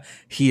Academia,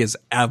 he is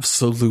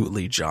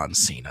absolutely John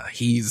Cena.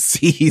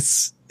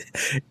 He's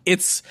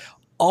it's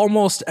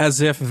almost as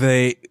if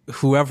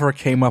whoever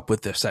came up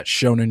with this at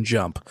Shonen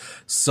Jump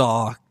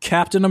saw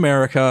Captain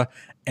America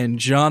and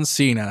John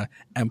Cena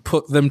and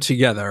put them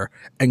together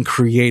and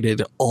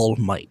created All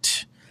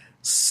Might.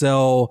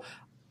 So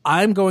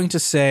I'm going to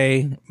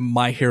say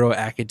My Hero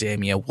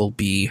Academia will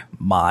be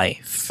my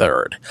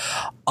third.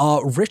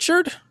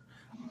 Richard,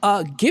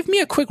 give me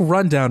a quick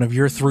rundown of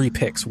your three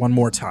picks one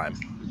more time.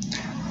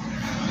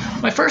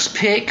 My first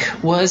pick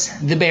was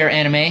the bear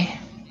anime,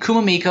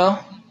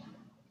 Kumamiko.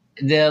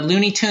 The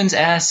Looney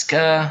Tunes-esque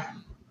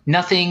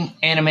nothing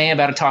anime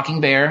about a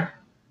talking bear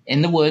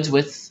in the woods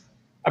with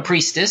a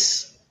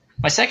priestess.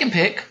 My second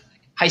pick,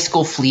 High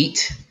School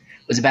Fleet,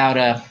 was about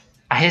a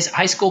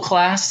high school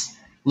class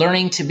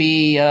learning to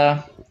be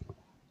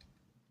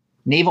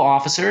naval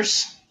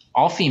officers,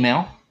 all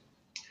female.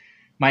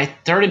 My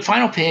third and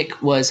final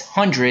pick was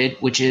 100,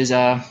 which is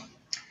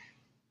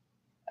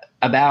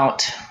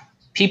about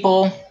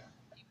people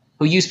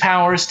who use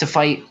powers to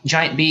fight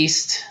giant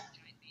beasts.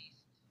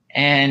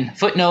 And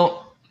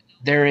footnote,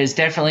 there is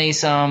definitely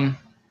some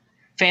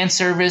fan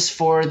service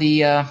for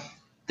the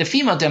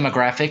female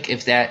demographic,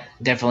 if that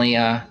definitely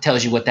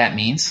tells you what that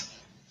means.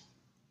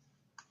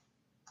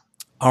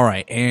 All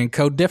right, and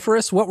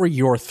Codiferous, what were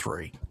your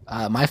three?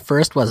 My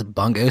first was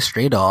Bungo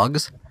Stray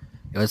Dogs.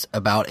 It was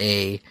about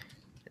a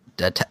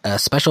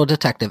special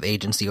detective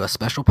agency with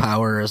special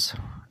powers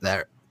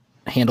that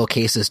handle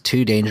cases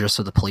too dangerous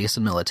for the police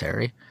and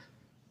military.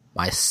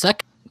 My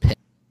second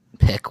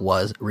pick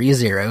was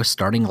ReZero,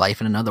 Starting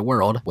Life in Another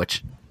World,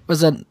 which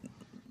was a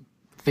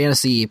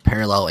fantasy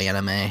parallel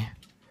anime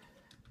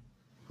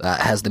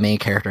that has the main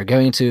character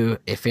going to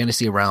a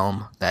fantasy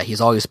realm that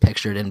he's always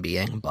pictured in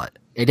being, but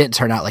it didn't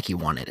turn out like he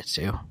wanted it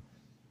to.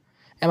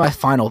 And my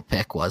final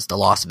pick was The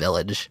Lost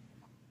Village.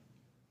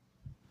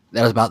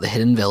 That was about the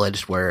hidden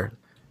village where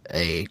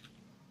a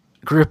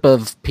group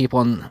of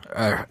people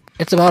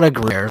it's about a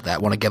group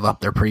that want to give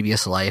up their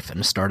previous life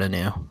and start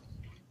anew.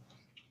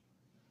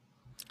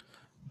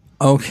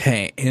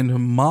 Okay,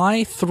 and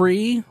my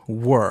three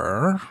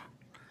were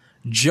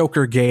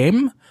Joker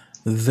Game,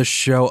 the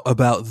show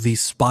about the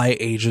spy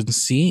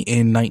agency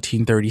in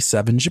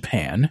 1937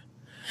 Japan.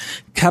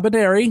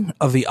 Kabaneri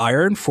of the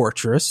Iron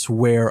Fortress,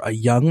 where a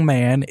young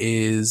man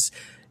is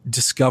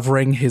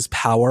discovering his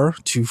power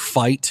to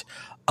fight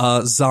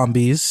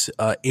zombies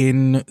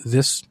in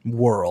this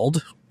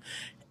world.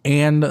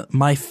 And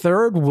my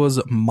third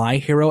was My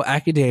Hero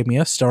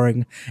Academia,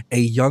 starring a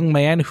young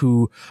man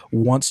who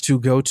wants to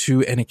go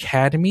to an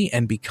academy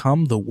and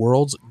become the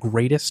world's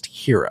greatest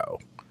hero.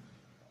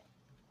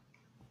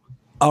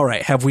 All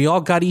right, have we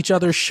all got each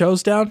other's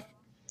shows down?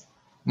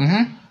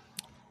 Mm-hmm.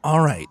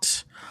 All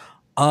right.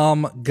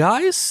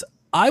 Guys,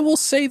 I will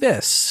say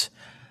this.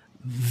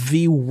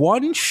 The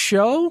one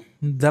show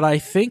that I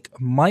think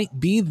might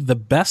be the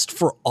best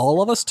for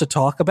all of us to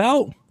talk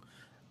about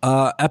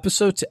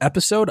episode to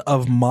episode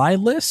of my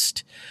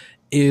list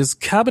is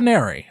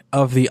Kabaneri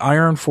of the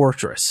Iron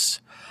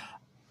Fortress.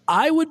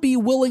 I would be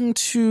willing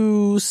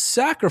to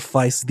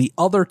sacrifice the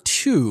other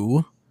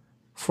two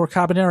for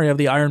Kabaneri of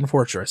the Iron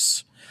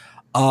Fortress.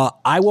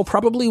 I will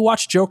probably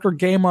watch Joker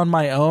Game on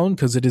my own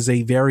because it is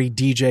a very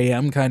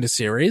DJM kind of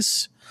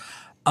series.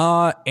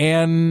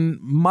 And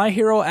My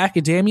Hero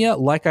Academia,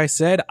 like I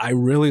said, I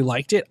really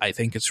liked it. I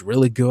think it's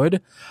really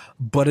good,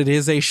 but it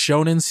is a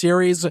shonen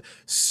series,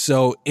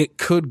 so it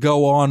could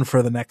go on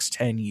for the next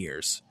 10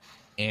 years.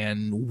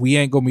 and we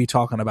ain't going to be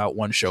talking about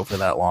one show for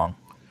that long.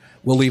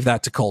 We'll leave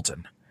that to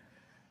Colton.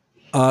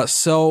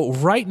 So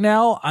right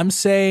now, I'm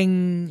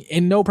saying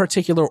in no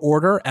particular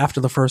order after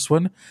the first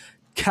one,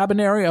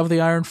 Cabaneri of the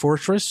Iron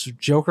Fortress,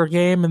 Joker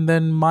Game, and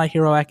then My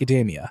Hero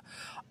Academia.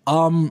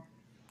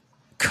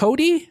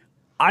 Cody,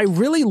 I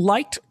really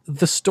liked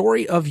the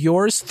story of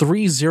yours,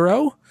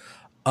 3-0,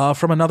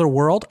 from Another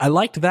World. I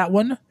liked that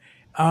one.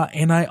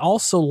 And I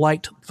also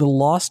liked The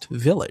Lost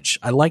Village.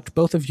 I liked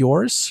both of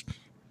yours.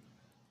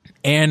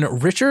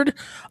 And Richard,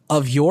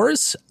 of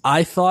yours,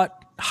 I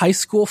thought High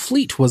School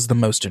Fleet was the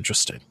most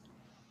interesting.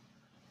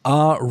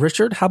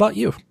 Richard, how about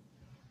you?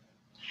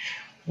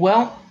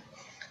 Well,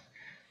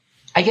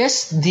 I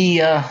guess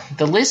the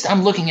list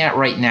I'm looking at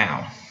right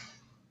now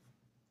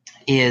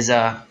is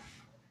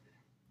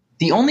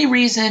the only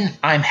reason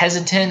I'm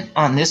hesitant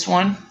on this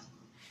one,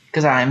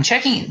 because I'm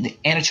checking the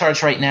Anna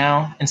charts right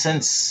now, and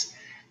since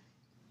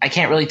I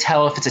can't really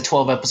tell if it's a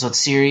 12-episode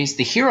series,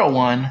 the Hero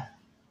one,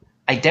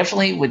 I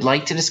definitely would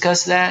like to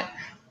discuss that,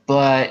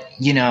 but,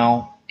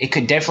 it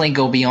could definitely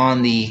go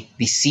beyond the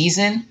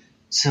season.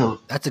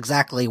 So that's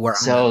exactly where I'm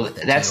so with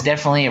it that's too.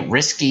 definitely a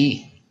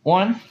risky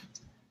one.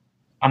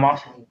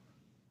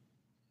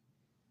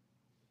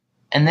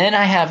 And then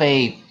I have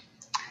a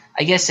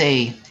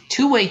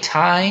two-way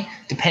tie,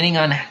 depending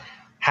on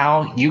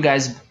how you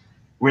guys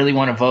really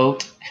want to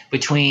vote,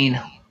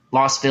 between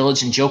Lost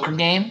Village and Joker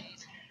Game.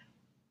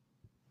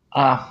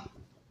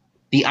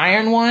 The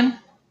Iron one,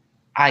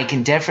 I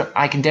can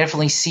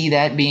definitely see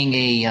that being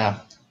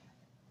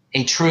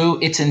a true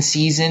it's in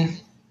season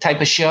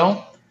type of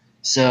show.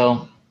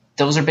 So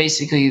those are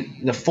basically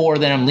the four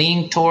that I'm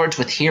leaning towards.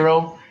 With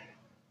Hero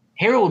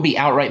would be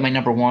outright my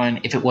number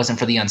one if it wasn't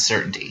for the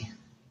uncertainty.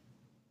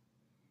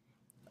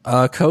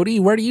 Cody,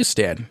 where do you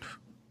stand?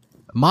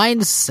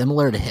 Mine's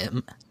similar to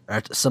him,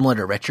 or similar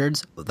to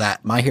Richard's,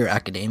 that My Hero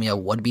Academia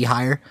would be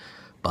higher,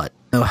 but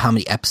I don't know how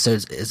many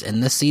episodes is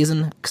in this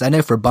season, because I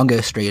know for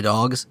Bungo Stray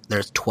Dogs,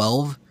 there's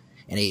 12,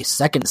 and a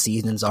second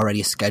season is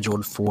already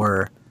scheduled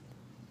for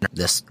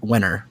this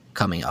winter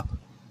coming up.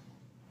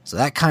 So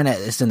that kind of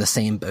is in the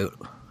same boat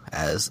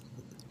as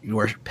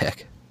your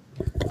pick.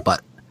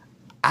 But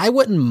I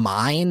wouldn't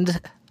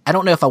mind. I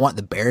don't know if I want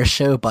the Bears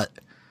show, but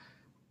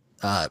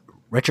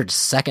Richard's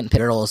second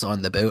Peril is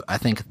on the boat. I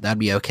think that'd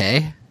be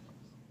okay.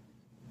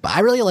 But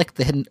I really like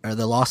the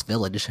Lost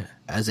Village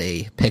as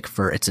a pick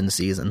for It's in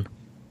Season.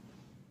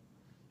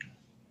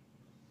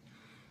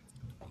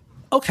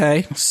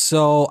 Okay,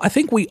 so I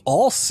think we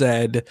all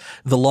said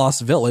The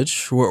Lost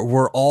Village.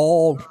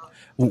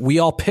 We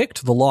all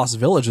picked The Lost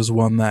Village as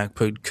one that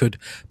could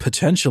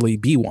potentially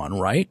be one,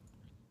 right?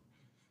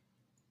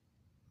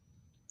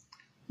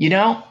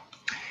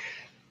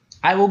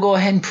 I will go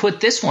ahead and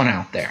put this one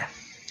out there.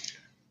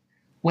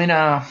 When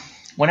I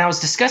was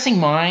discussing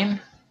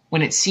mine,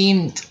 when it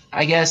seemed,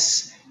 I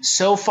guess,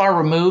 so far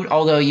removed,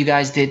 although you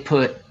guys did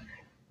put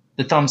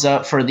the thumbs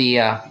up for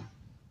the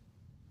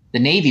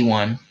Navy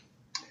one,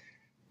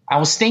 I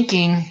was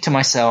thinking to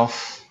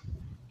myself,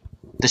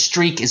 the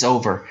streak is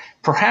over.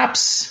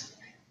 Perhaps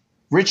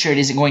Richard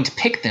isn't going to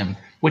pick them,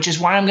 which is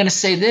why I'm going to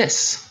say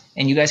this,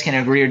 and you guys can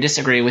agree or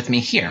disagree with me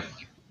here.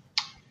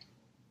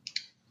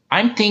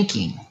 I'm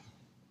thinking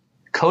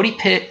Cody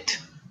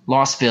picked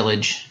Lost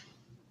Village,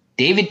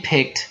 David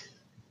picked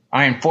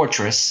Iron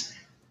Fortress.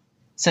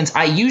 Since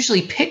I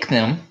usually pick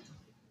them,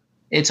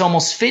 it's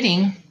almost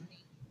fitting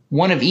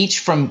one of each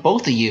from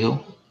both of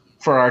you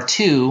for our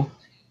two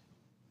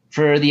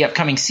for the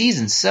upcoming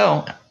season.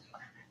 So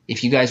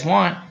if you guys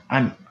want,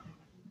 I'm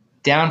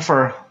down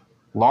for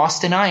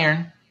Lost and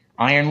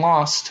Iron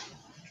Lost.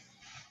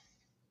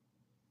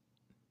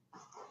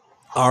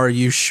 Are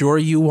you sure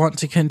you want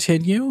to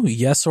continue?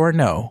 Yes or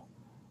no?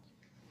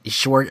 You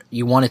sure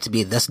you want it to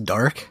be this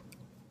dark?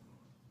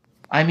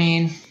 I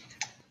mean,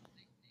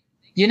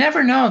 you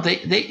never know.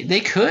 They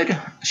could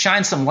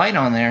shine some light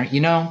on there.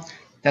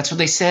 That's what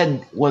they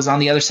said was on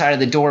the other side of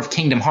the door of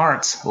Kingdom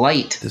Hearts,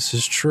 light. This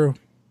is true.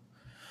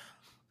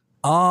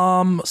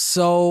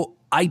 So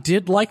I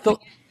did like the...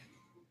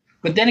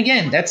 But then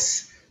again,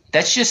 that's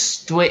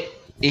just the way...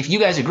 If you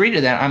guys agree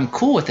to that, I'm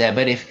cool with that.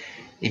 But if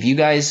you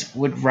guys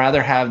would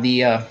rather have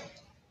the a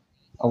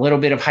little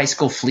bit of High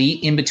School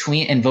Fleet in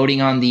between and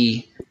voting on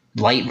the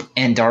light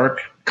and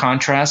dark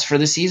contrast for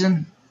the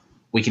season,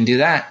 we can do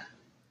that.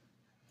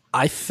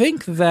 I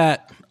think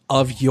that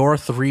of your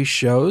three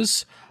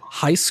shows,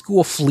 High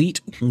School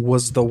Fleet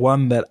was the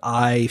one that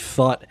I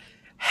thought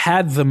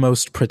had the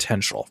most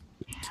potential.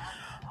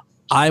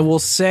 I will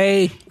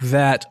say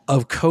that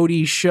of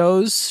Cody's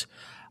shows,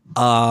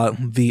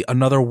 the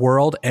Another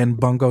World and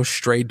Bungo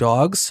Stray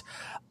Dogs,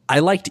 I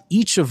liked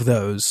each of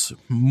those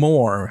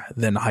more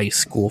than High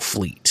School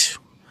Fleet.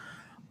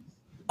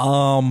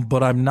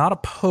 But I'm not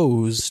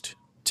opposed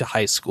to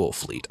High School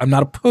Fleet. I'm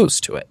not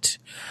opposed to it.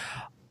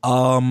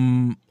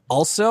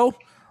 Also,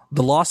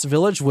 The Lost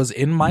Village was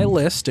in my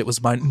list. It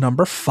was my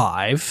number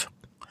 5.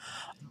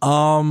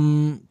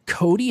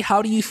 Cody,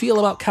 how do you feel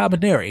about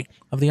Cabaneri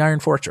of the Iron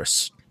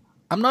Fortress?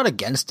 I'm not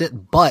against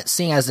it, but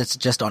seeing as it's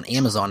just on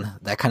Amazon,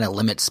 that kind of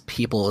limits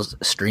people's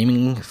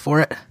streaming for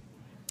it.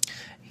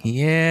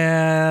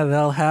 Yeah,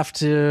 they'll have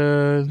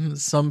to.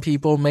 Some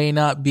people may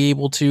not be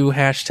able to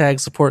hashtag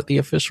support the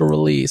official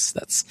release.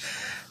 That's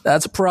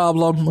a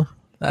problem.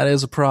 That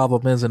is a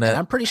problem, isn't it? And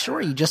I'm pretty sure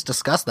you just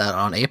discussed that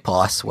on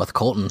APOS with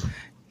Colton.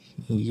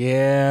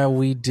 Yeah,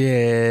 we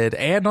did.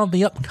 And on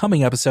the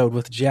upcoming episode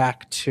with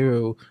Jack,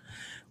 too.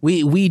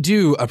 We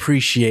do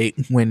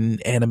appreciate when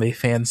anime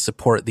fans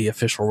support the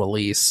official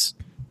release.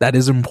 That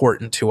is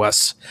important to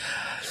us.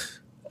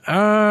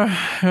 But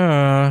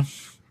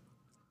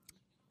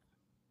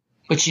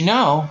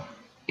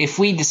if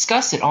we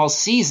discuss it all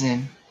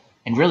season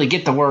and really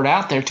get the word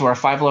out there to our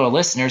Five Below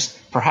listeners,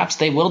 perhaps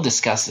they will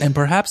discuss it. And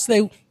perhaps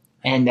they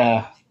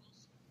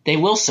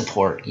will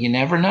support. You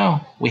never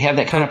know. We have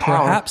that kind of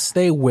power. Perhaps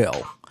they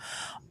will.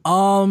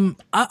 I'm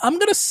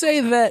going to say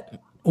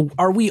that,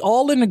 are we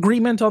all in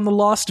agreement on the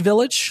Lost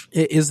Village?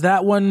 Is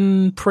that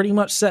one pretty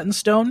much set in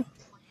stone?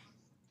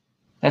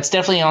 That's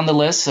definitely on the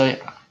list, so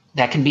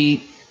that can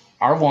be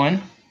our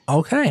one.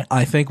 Okay,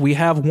 I think we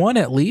have one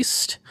at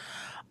least.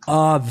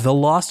 The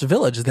Lost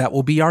Village, that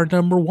will be our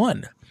number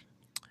one.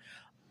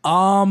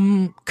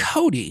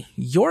 Cody,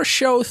 your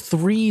show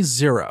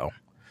 3-0.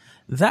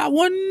 That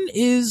one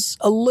is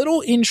a little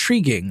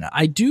intriguing.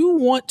 I do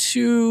want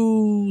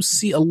to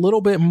see a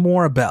little bit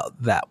more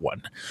about that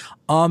one.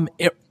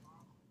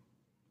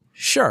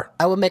 Sure.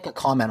 I will make a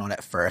comment on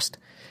it first.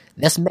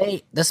 This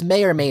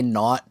may or may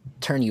not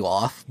turn you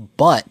off,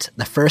 but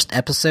the first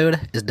episode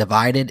is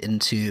divided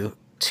into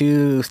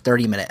two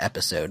 30-minute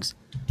episodes.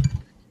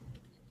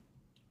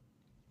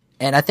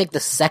 And I think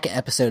the second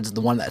episode is the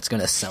one that's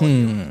going to sell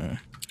you.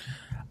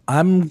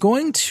 I'm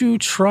going to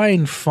try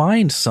and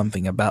find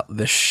something about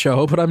this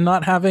show, but I'm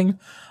not having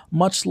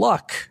much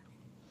luck.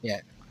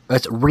 Yeah.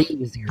 It's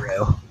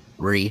ReZero.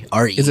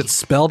 R-E. Is it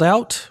spelled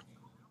out?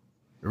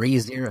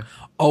 ReZero.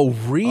 Oh,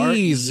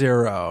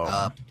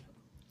 ReZero.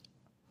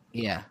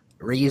 Yeah.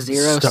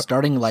 ReZero,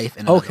 starting life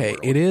in another world.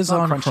 It is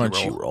on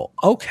Crunchyroll.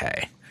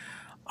 Okay.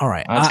 All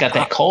right. It's got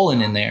that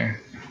colon in there.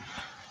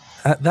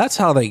 That's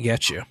how they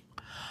get you.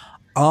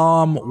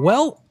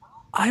 Well,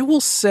 I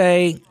will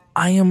say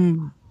I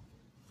am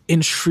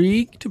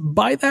intrigued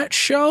by that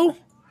show.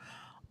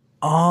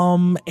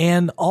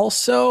 And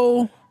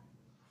also,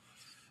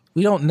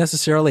 we don't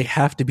necessarily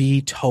have to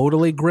be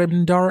totally grim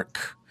and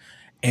dark.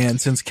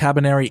 And since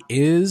Cabaneri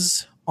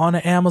is on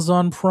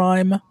Amazon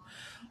Prime,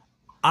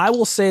 I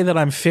will say that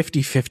I'm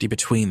 50-50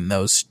 between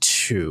those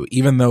two,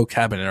 even though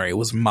Cabaneri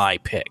was my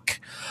pick.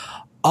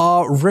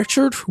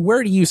 Richard,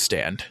 where do you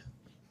stand?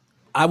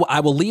 I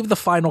will leave the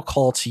final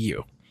call to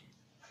you.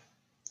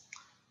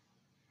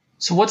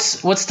 So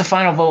what's the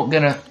final vote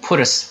going to put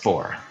us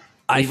for?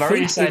 We've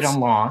already decided on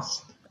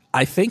Lost.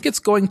 I think it's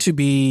going to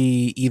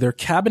be either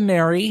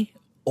Cabaneri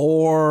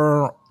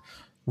or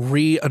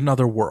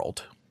Another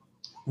World.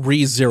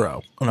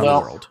 ReZero, Another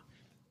World.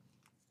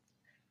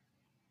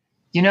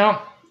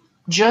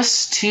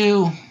 Just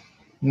to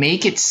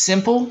make it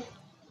simple,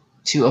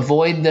 to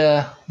avoid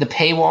the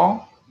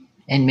paywall,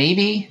 and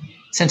maybe,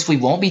 since we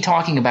won't be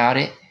talking about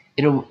it,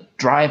 it'll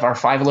drive our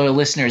Five Loyal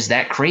listeners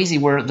that crazy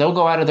where they'll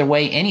go out of their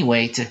way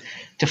anyway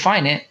to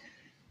find it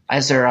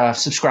as they're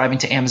subscribing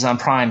to Amazon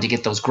Prime to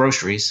get those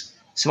groceries.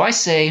 So I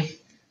say,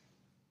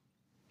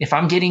 if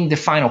I'm getting the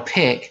final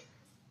pick,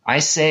 I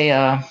say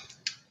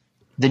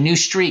the new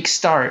streak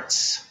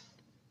starts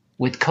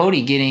with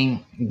Cody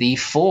getting the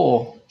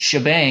full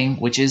shebang,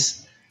 which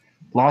is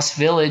Lost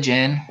Village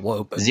and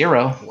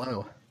Zero.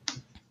 Whoa.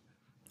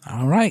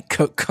 All right.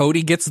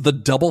 Cody gets the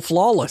double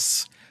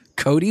flawless.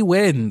 Cody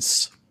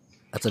wins.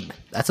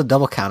 That's a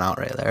double count out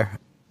right there.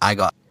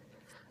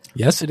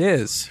 Yes, it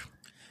is.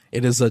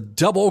 It is a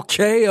double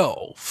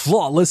KO.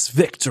 Flawless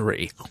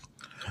victory.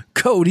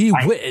 Cody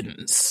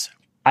wins.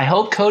 I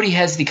hope Cody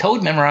has the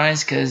code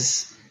memorized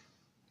because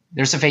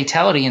there's a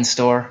fatality in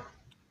store.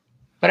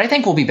 But I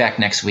think we'll be back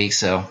next week,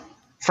 so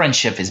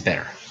friendship is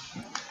better.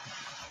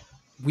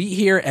 We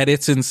here at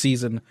It's in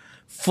Season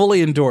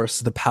fully endorse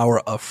the power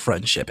of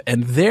friendship.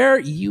 And there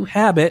you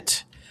have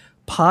it,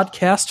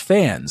 podcast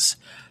fans.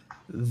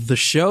 The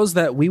shows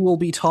that we will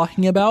be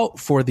talking about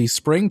for the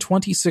spring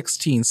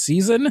 2016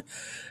 season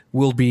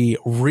will be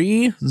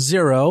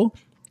ReZero,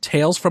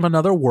 Tales from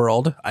Another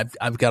World.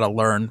 I've got to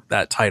learn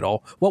that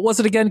title. What was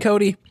it again,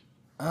 Cody?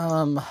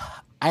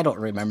 I don't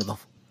remember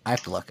I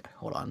have to look.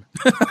 Hold on.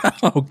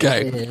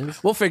 Okay.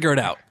 We'll figure it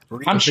out.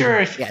 I'm sure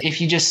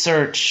if you just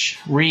search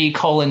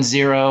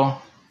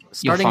Re:Zero,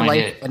 Starting you'll find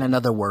Life it. in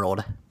Another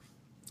World.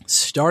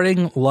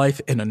 Starting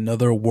Life in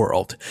Another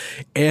World.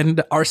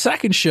 And our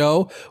second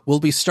show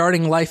will be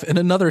Starting Life in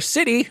Another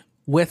City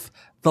with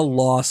The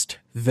Lost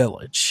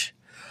Village.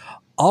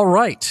 All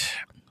right.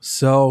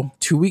 So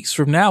 2 weeks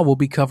from now, we'll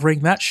be covering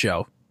that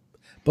show.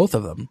 Both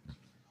of them.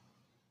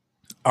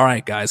 All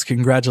right, guys.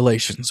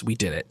 Congratulations. We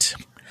did it.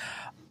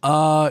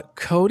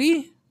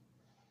 Cody,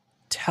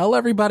 tell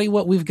everybody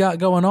what we've got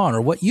going on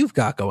or what you've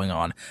got going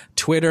on.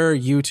 Twitter,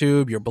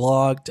 YouTube, your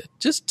blog.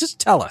 Just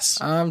tell us.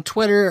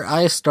 Twitter,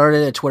 I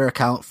started a Twitter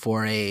account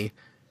for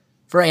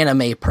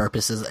anime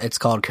purposes. It's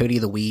called Cody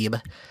the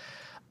Weeb.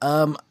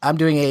 I'm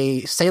doing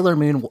a Sailor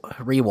Moon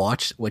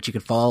rewatch, which you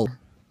can follow.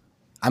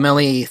 I'm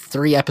only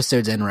 3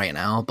 episodes in right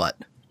now, but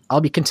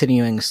I'll be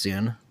continuing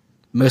soon.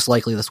 Most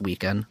likely this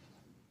weekend.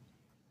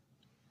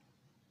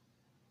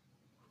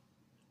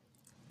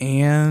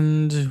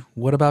 And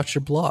what about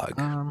your blog?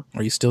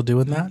 Are you still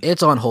doing that?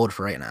 It's on hold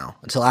for right now,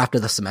 until after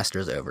the semester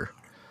is over.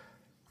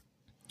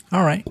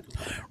 All right.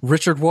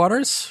 Richard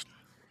Waters,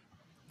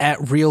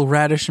 at Real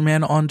Radish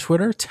Man on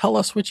Twitter. Tell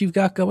us what you've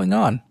got going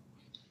on.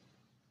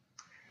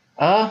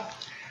 I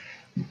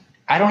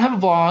don't have a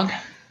blog,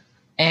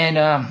 and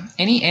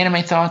any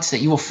anime thoughts that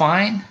you will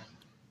find,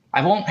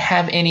 I won't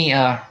have any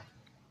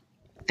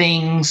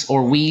things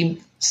or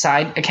weeb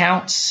side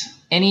accounts.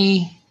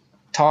 Any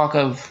talk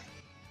of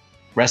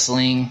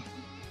wrestling,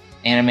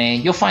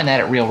 anime, you'll find that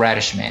at Real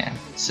Radish Man.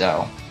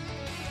 So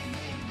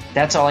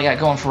that's all I got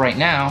going for right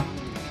now.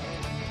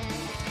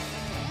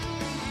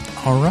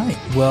 All right.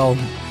 Well,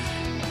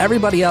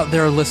 everybody out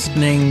there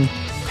listening,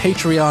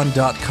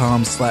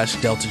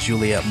 patreon.com/Delta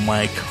Juliet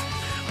Mike.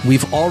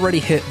 We've already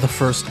hit the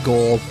first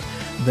goal.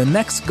 The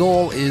next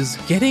goal is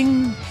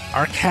getting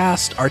our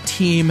cast, our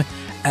team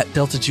at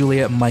Delta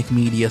Juliet Mike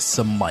Media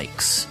some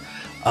mics.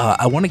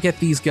 I want to get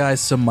these guys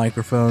some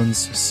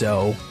microphones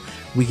so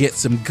we get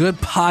some good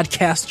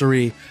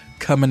podcastery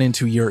coming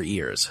into your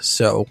ears.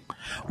 So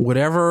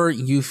whatever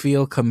you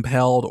feel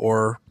compelled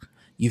or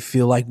you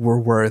feel like we're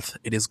worth,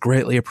 it is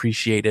greatly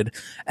appreciated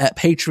at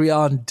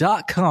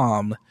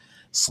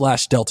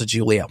patreon.com/Delta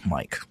Juliet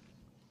Mike.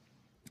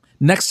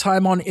 Next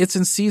time on It's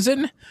in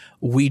Season,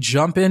 we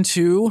jump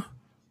into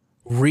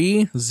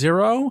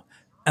Re:Zero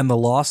and the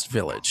Lost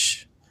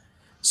Village.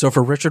 So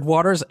for Richard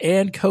Waters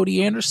and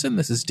Cody Anderson,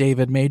 this is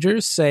David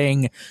Majors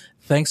saying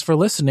thanks for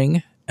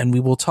listening, and we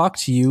will talk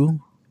to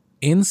you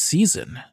in season.